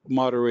the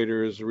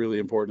moderator is really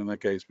important in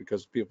that case,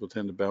 because people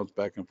tend to bounce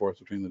back and forth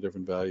between the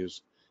different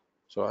values.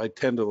 So I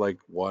tend to like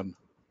 1.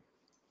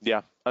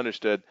 Yeah,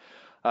 understood.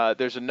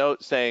 There's a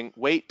note saying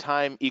wait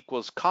time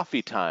equals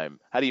coffee time.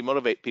 How do you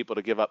motivate people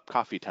to give up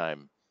coffee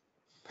time?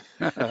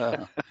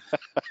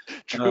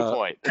 True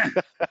point.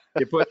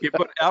 you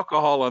put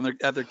alcohol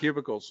at their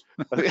cubicles.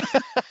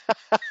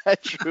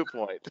 True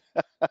point.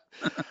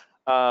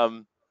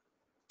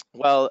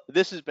 Well,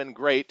 this has been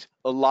great.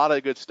 A lot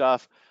of good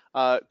stuff.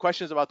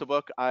 Questions about the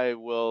book, I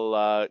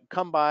will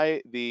come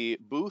by the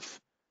booth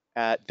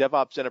at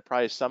DevOps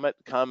Enterprise Summit.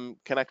 Come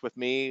connect with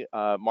me.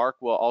 Mark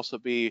will also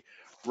be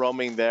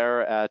roaming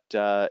there at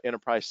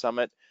Enterprise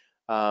Summit.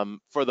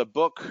 For the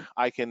book,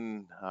 I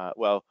can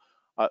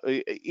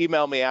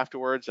email me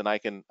afterwards, and I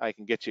can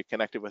get you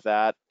connected with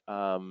that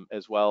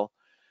as well.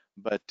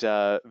 But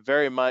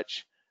very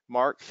much,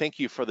 Mark, thank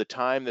you for the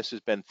time. This has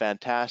been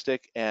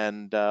fantastic.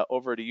 And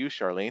over to you,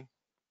 Charlene.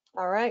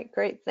 All right,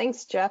 great.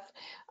 Thanks, Jeff.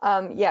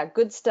 Yeah,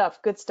 good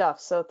stuff, good stuff.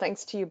 So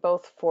thanks to you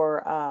both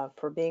for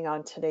being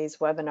on today's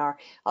webinar. I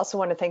also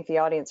want to thank the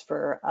audience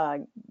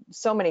for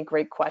so many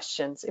great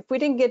questions. If we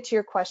didn't get to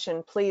your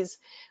question, please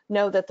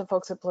know that the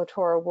folks at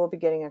Plutora will be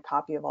getting a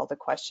copy of all the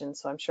questions,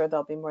 so I'm sure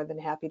they'll be more than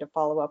happy to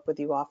follow up with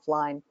you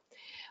offline.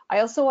 I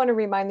also want to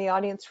remind the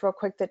audience real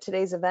quick that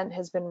today's event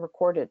has been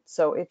recorded.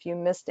 So if you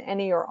missed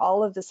any or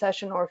all of the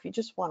session, or if you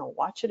just want to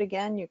watch it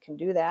again, you can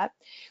do that.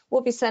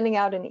 We'll be sending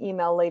out an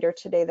email later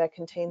today that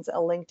contains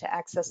a link to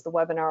access the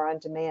webinar on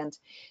demand.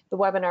 The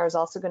webinar is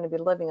also going to be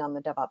living on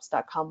the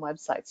DevOps.com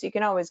website, so you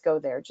can always go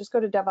there. Just go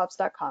to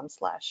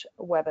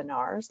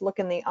DevOps.com/webinars, look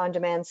in the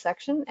on-demand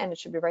section, and it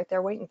should be right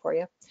there waiting for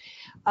you.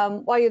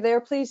 While you're there,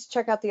 please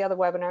check out the other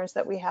webinars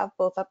that we have,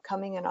 both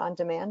upcoming and on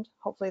demand.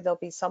 Hopefully there'll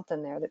be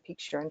something there that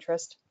piques your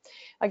interest.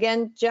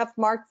 Again, Jeff,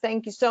 Mark,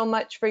 thank you so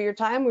much for your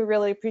time. We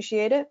really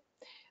appreciate it.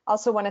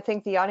 Also want to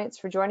thank the audience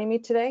for joining me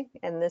today.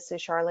 And this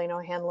is Charlene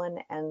O'Hanlon,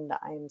 and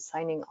I'm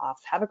signing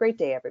off. Have a great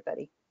day,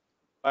 everybody.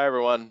 Bye,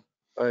 everyone.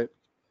 Bye.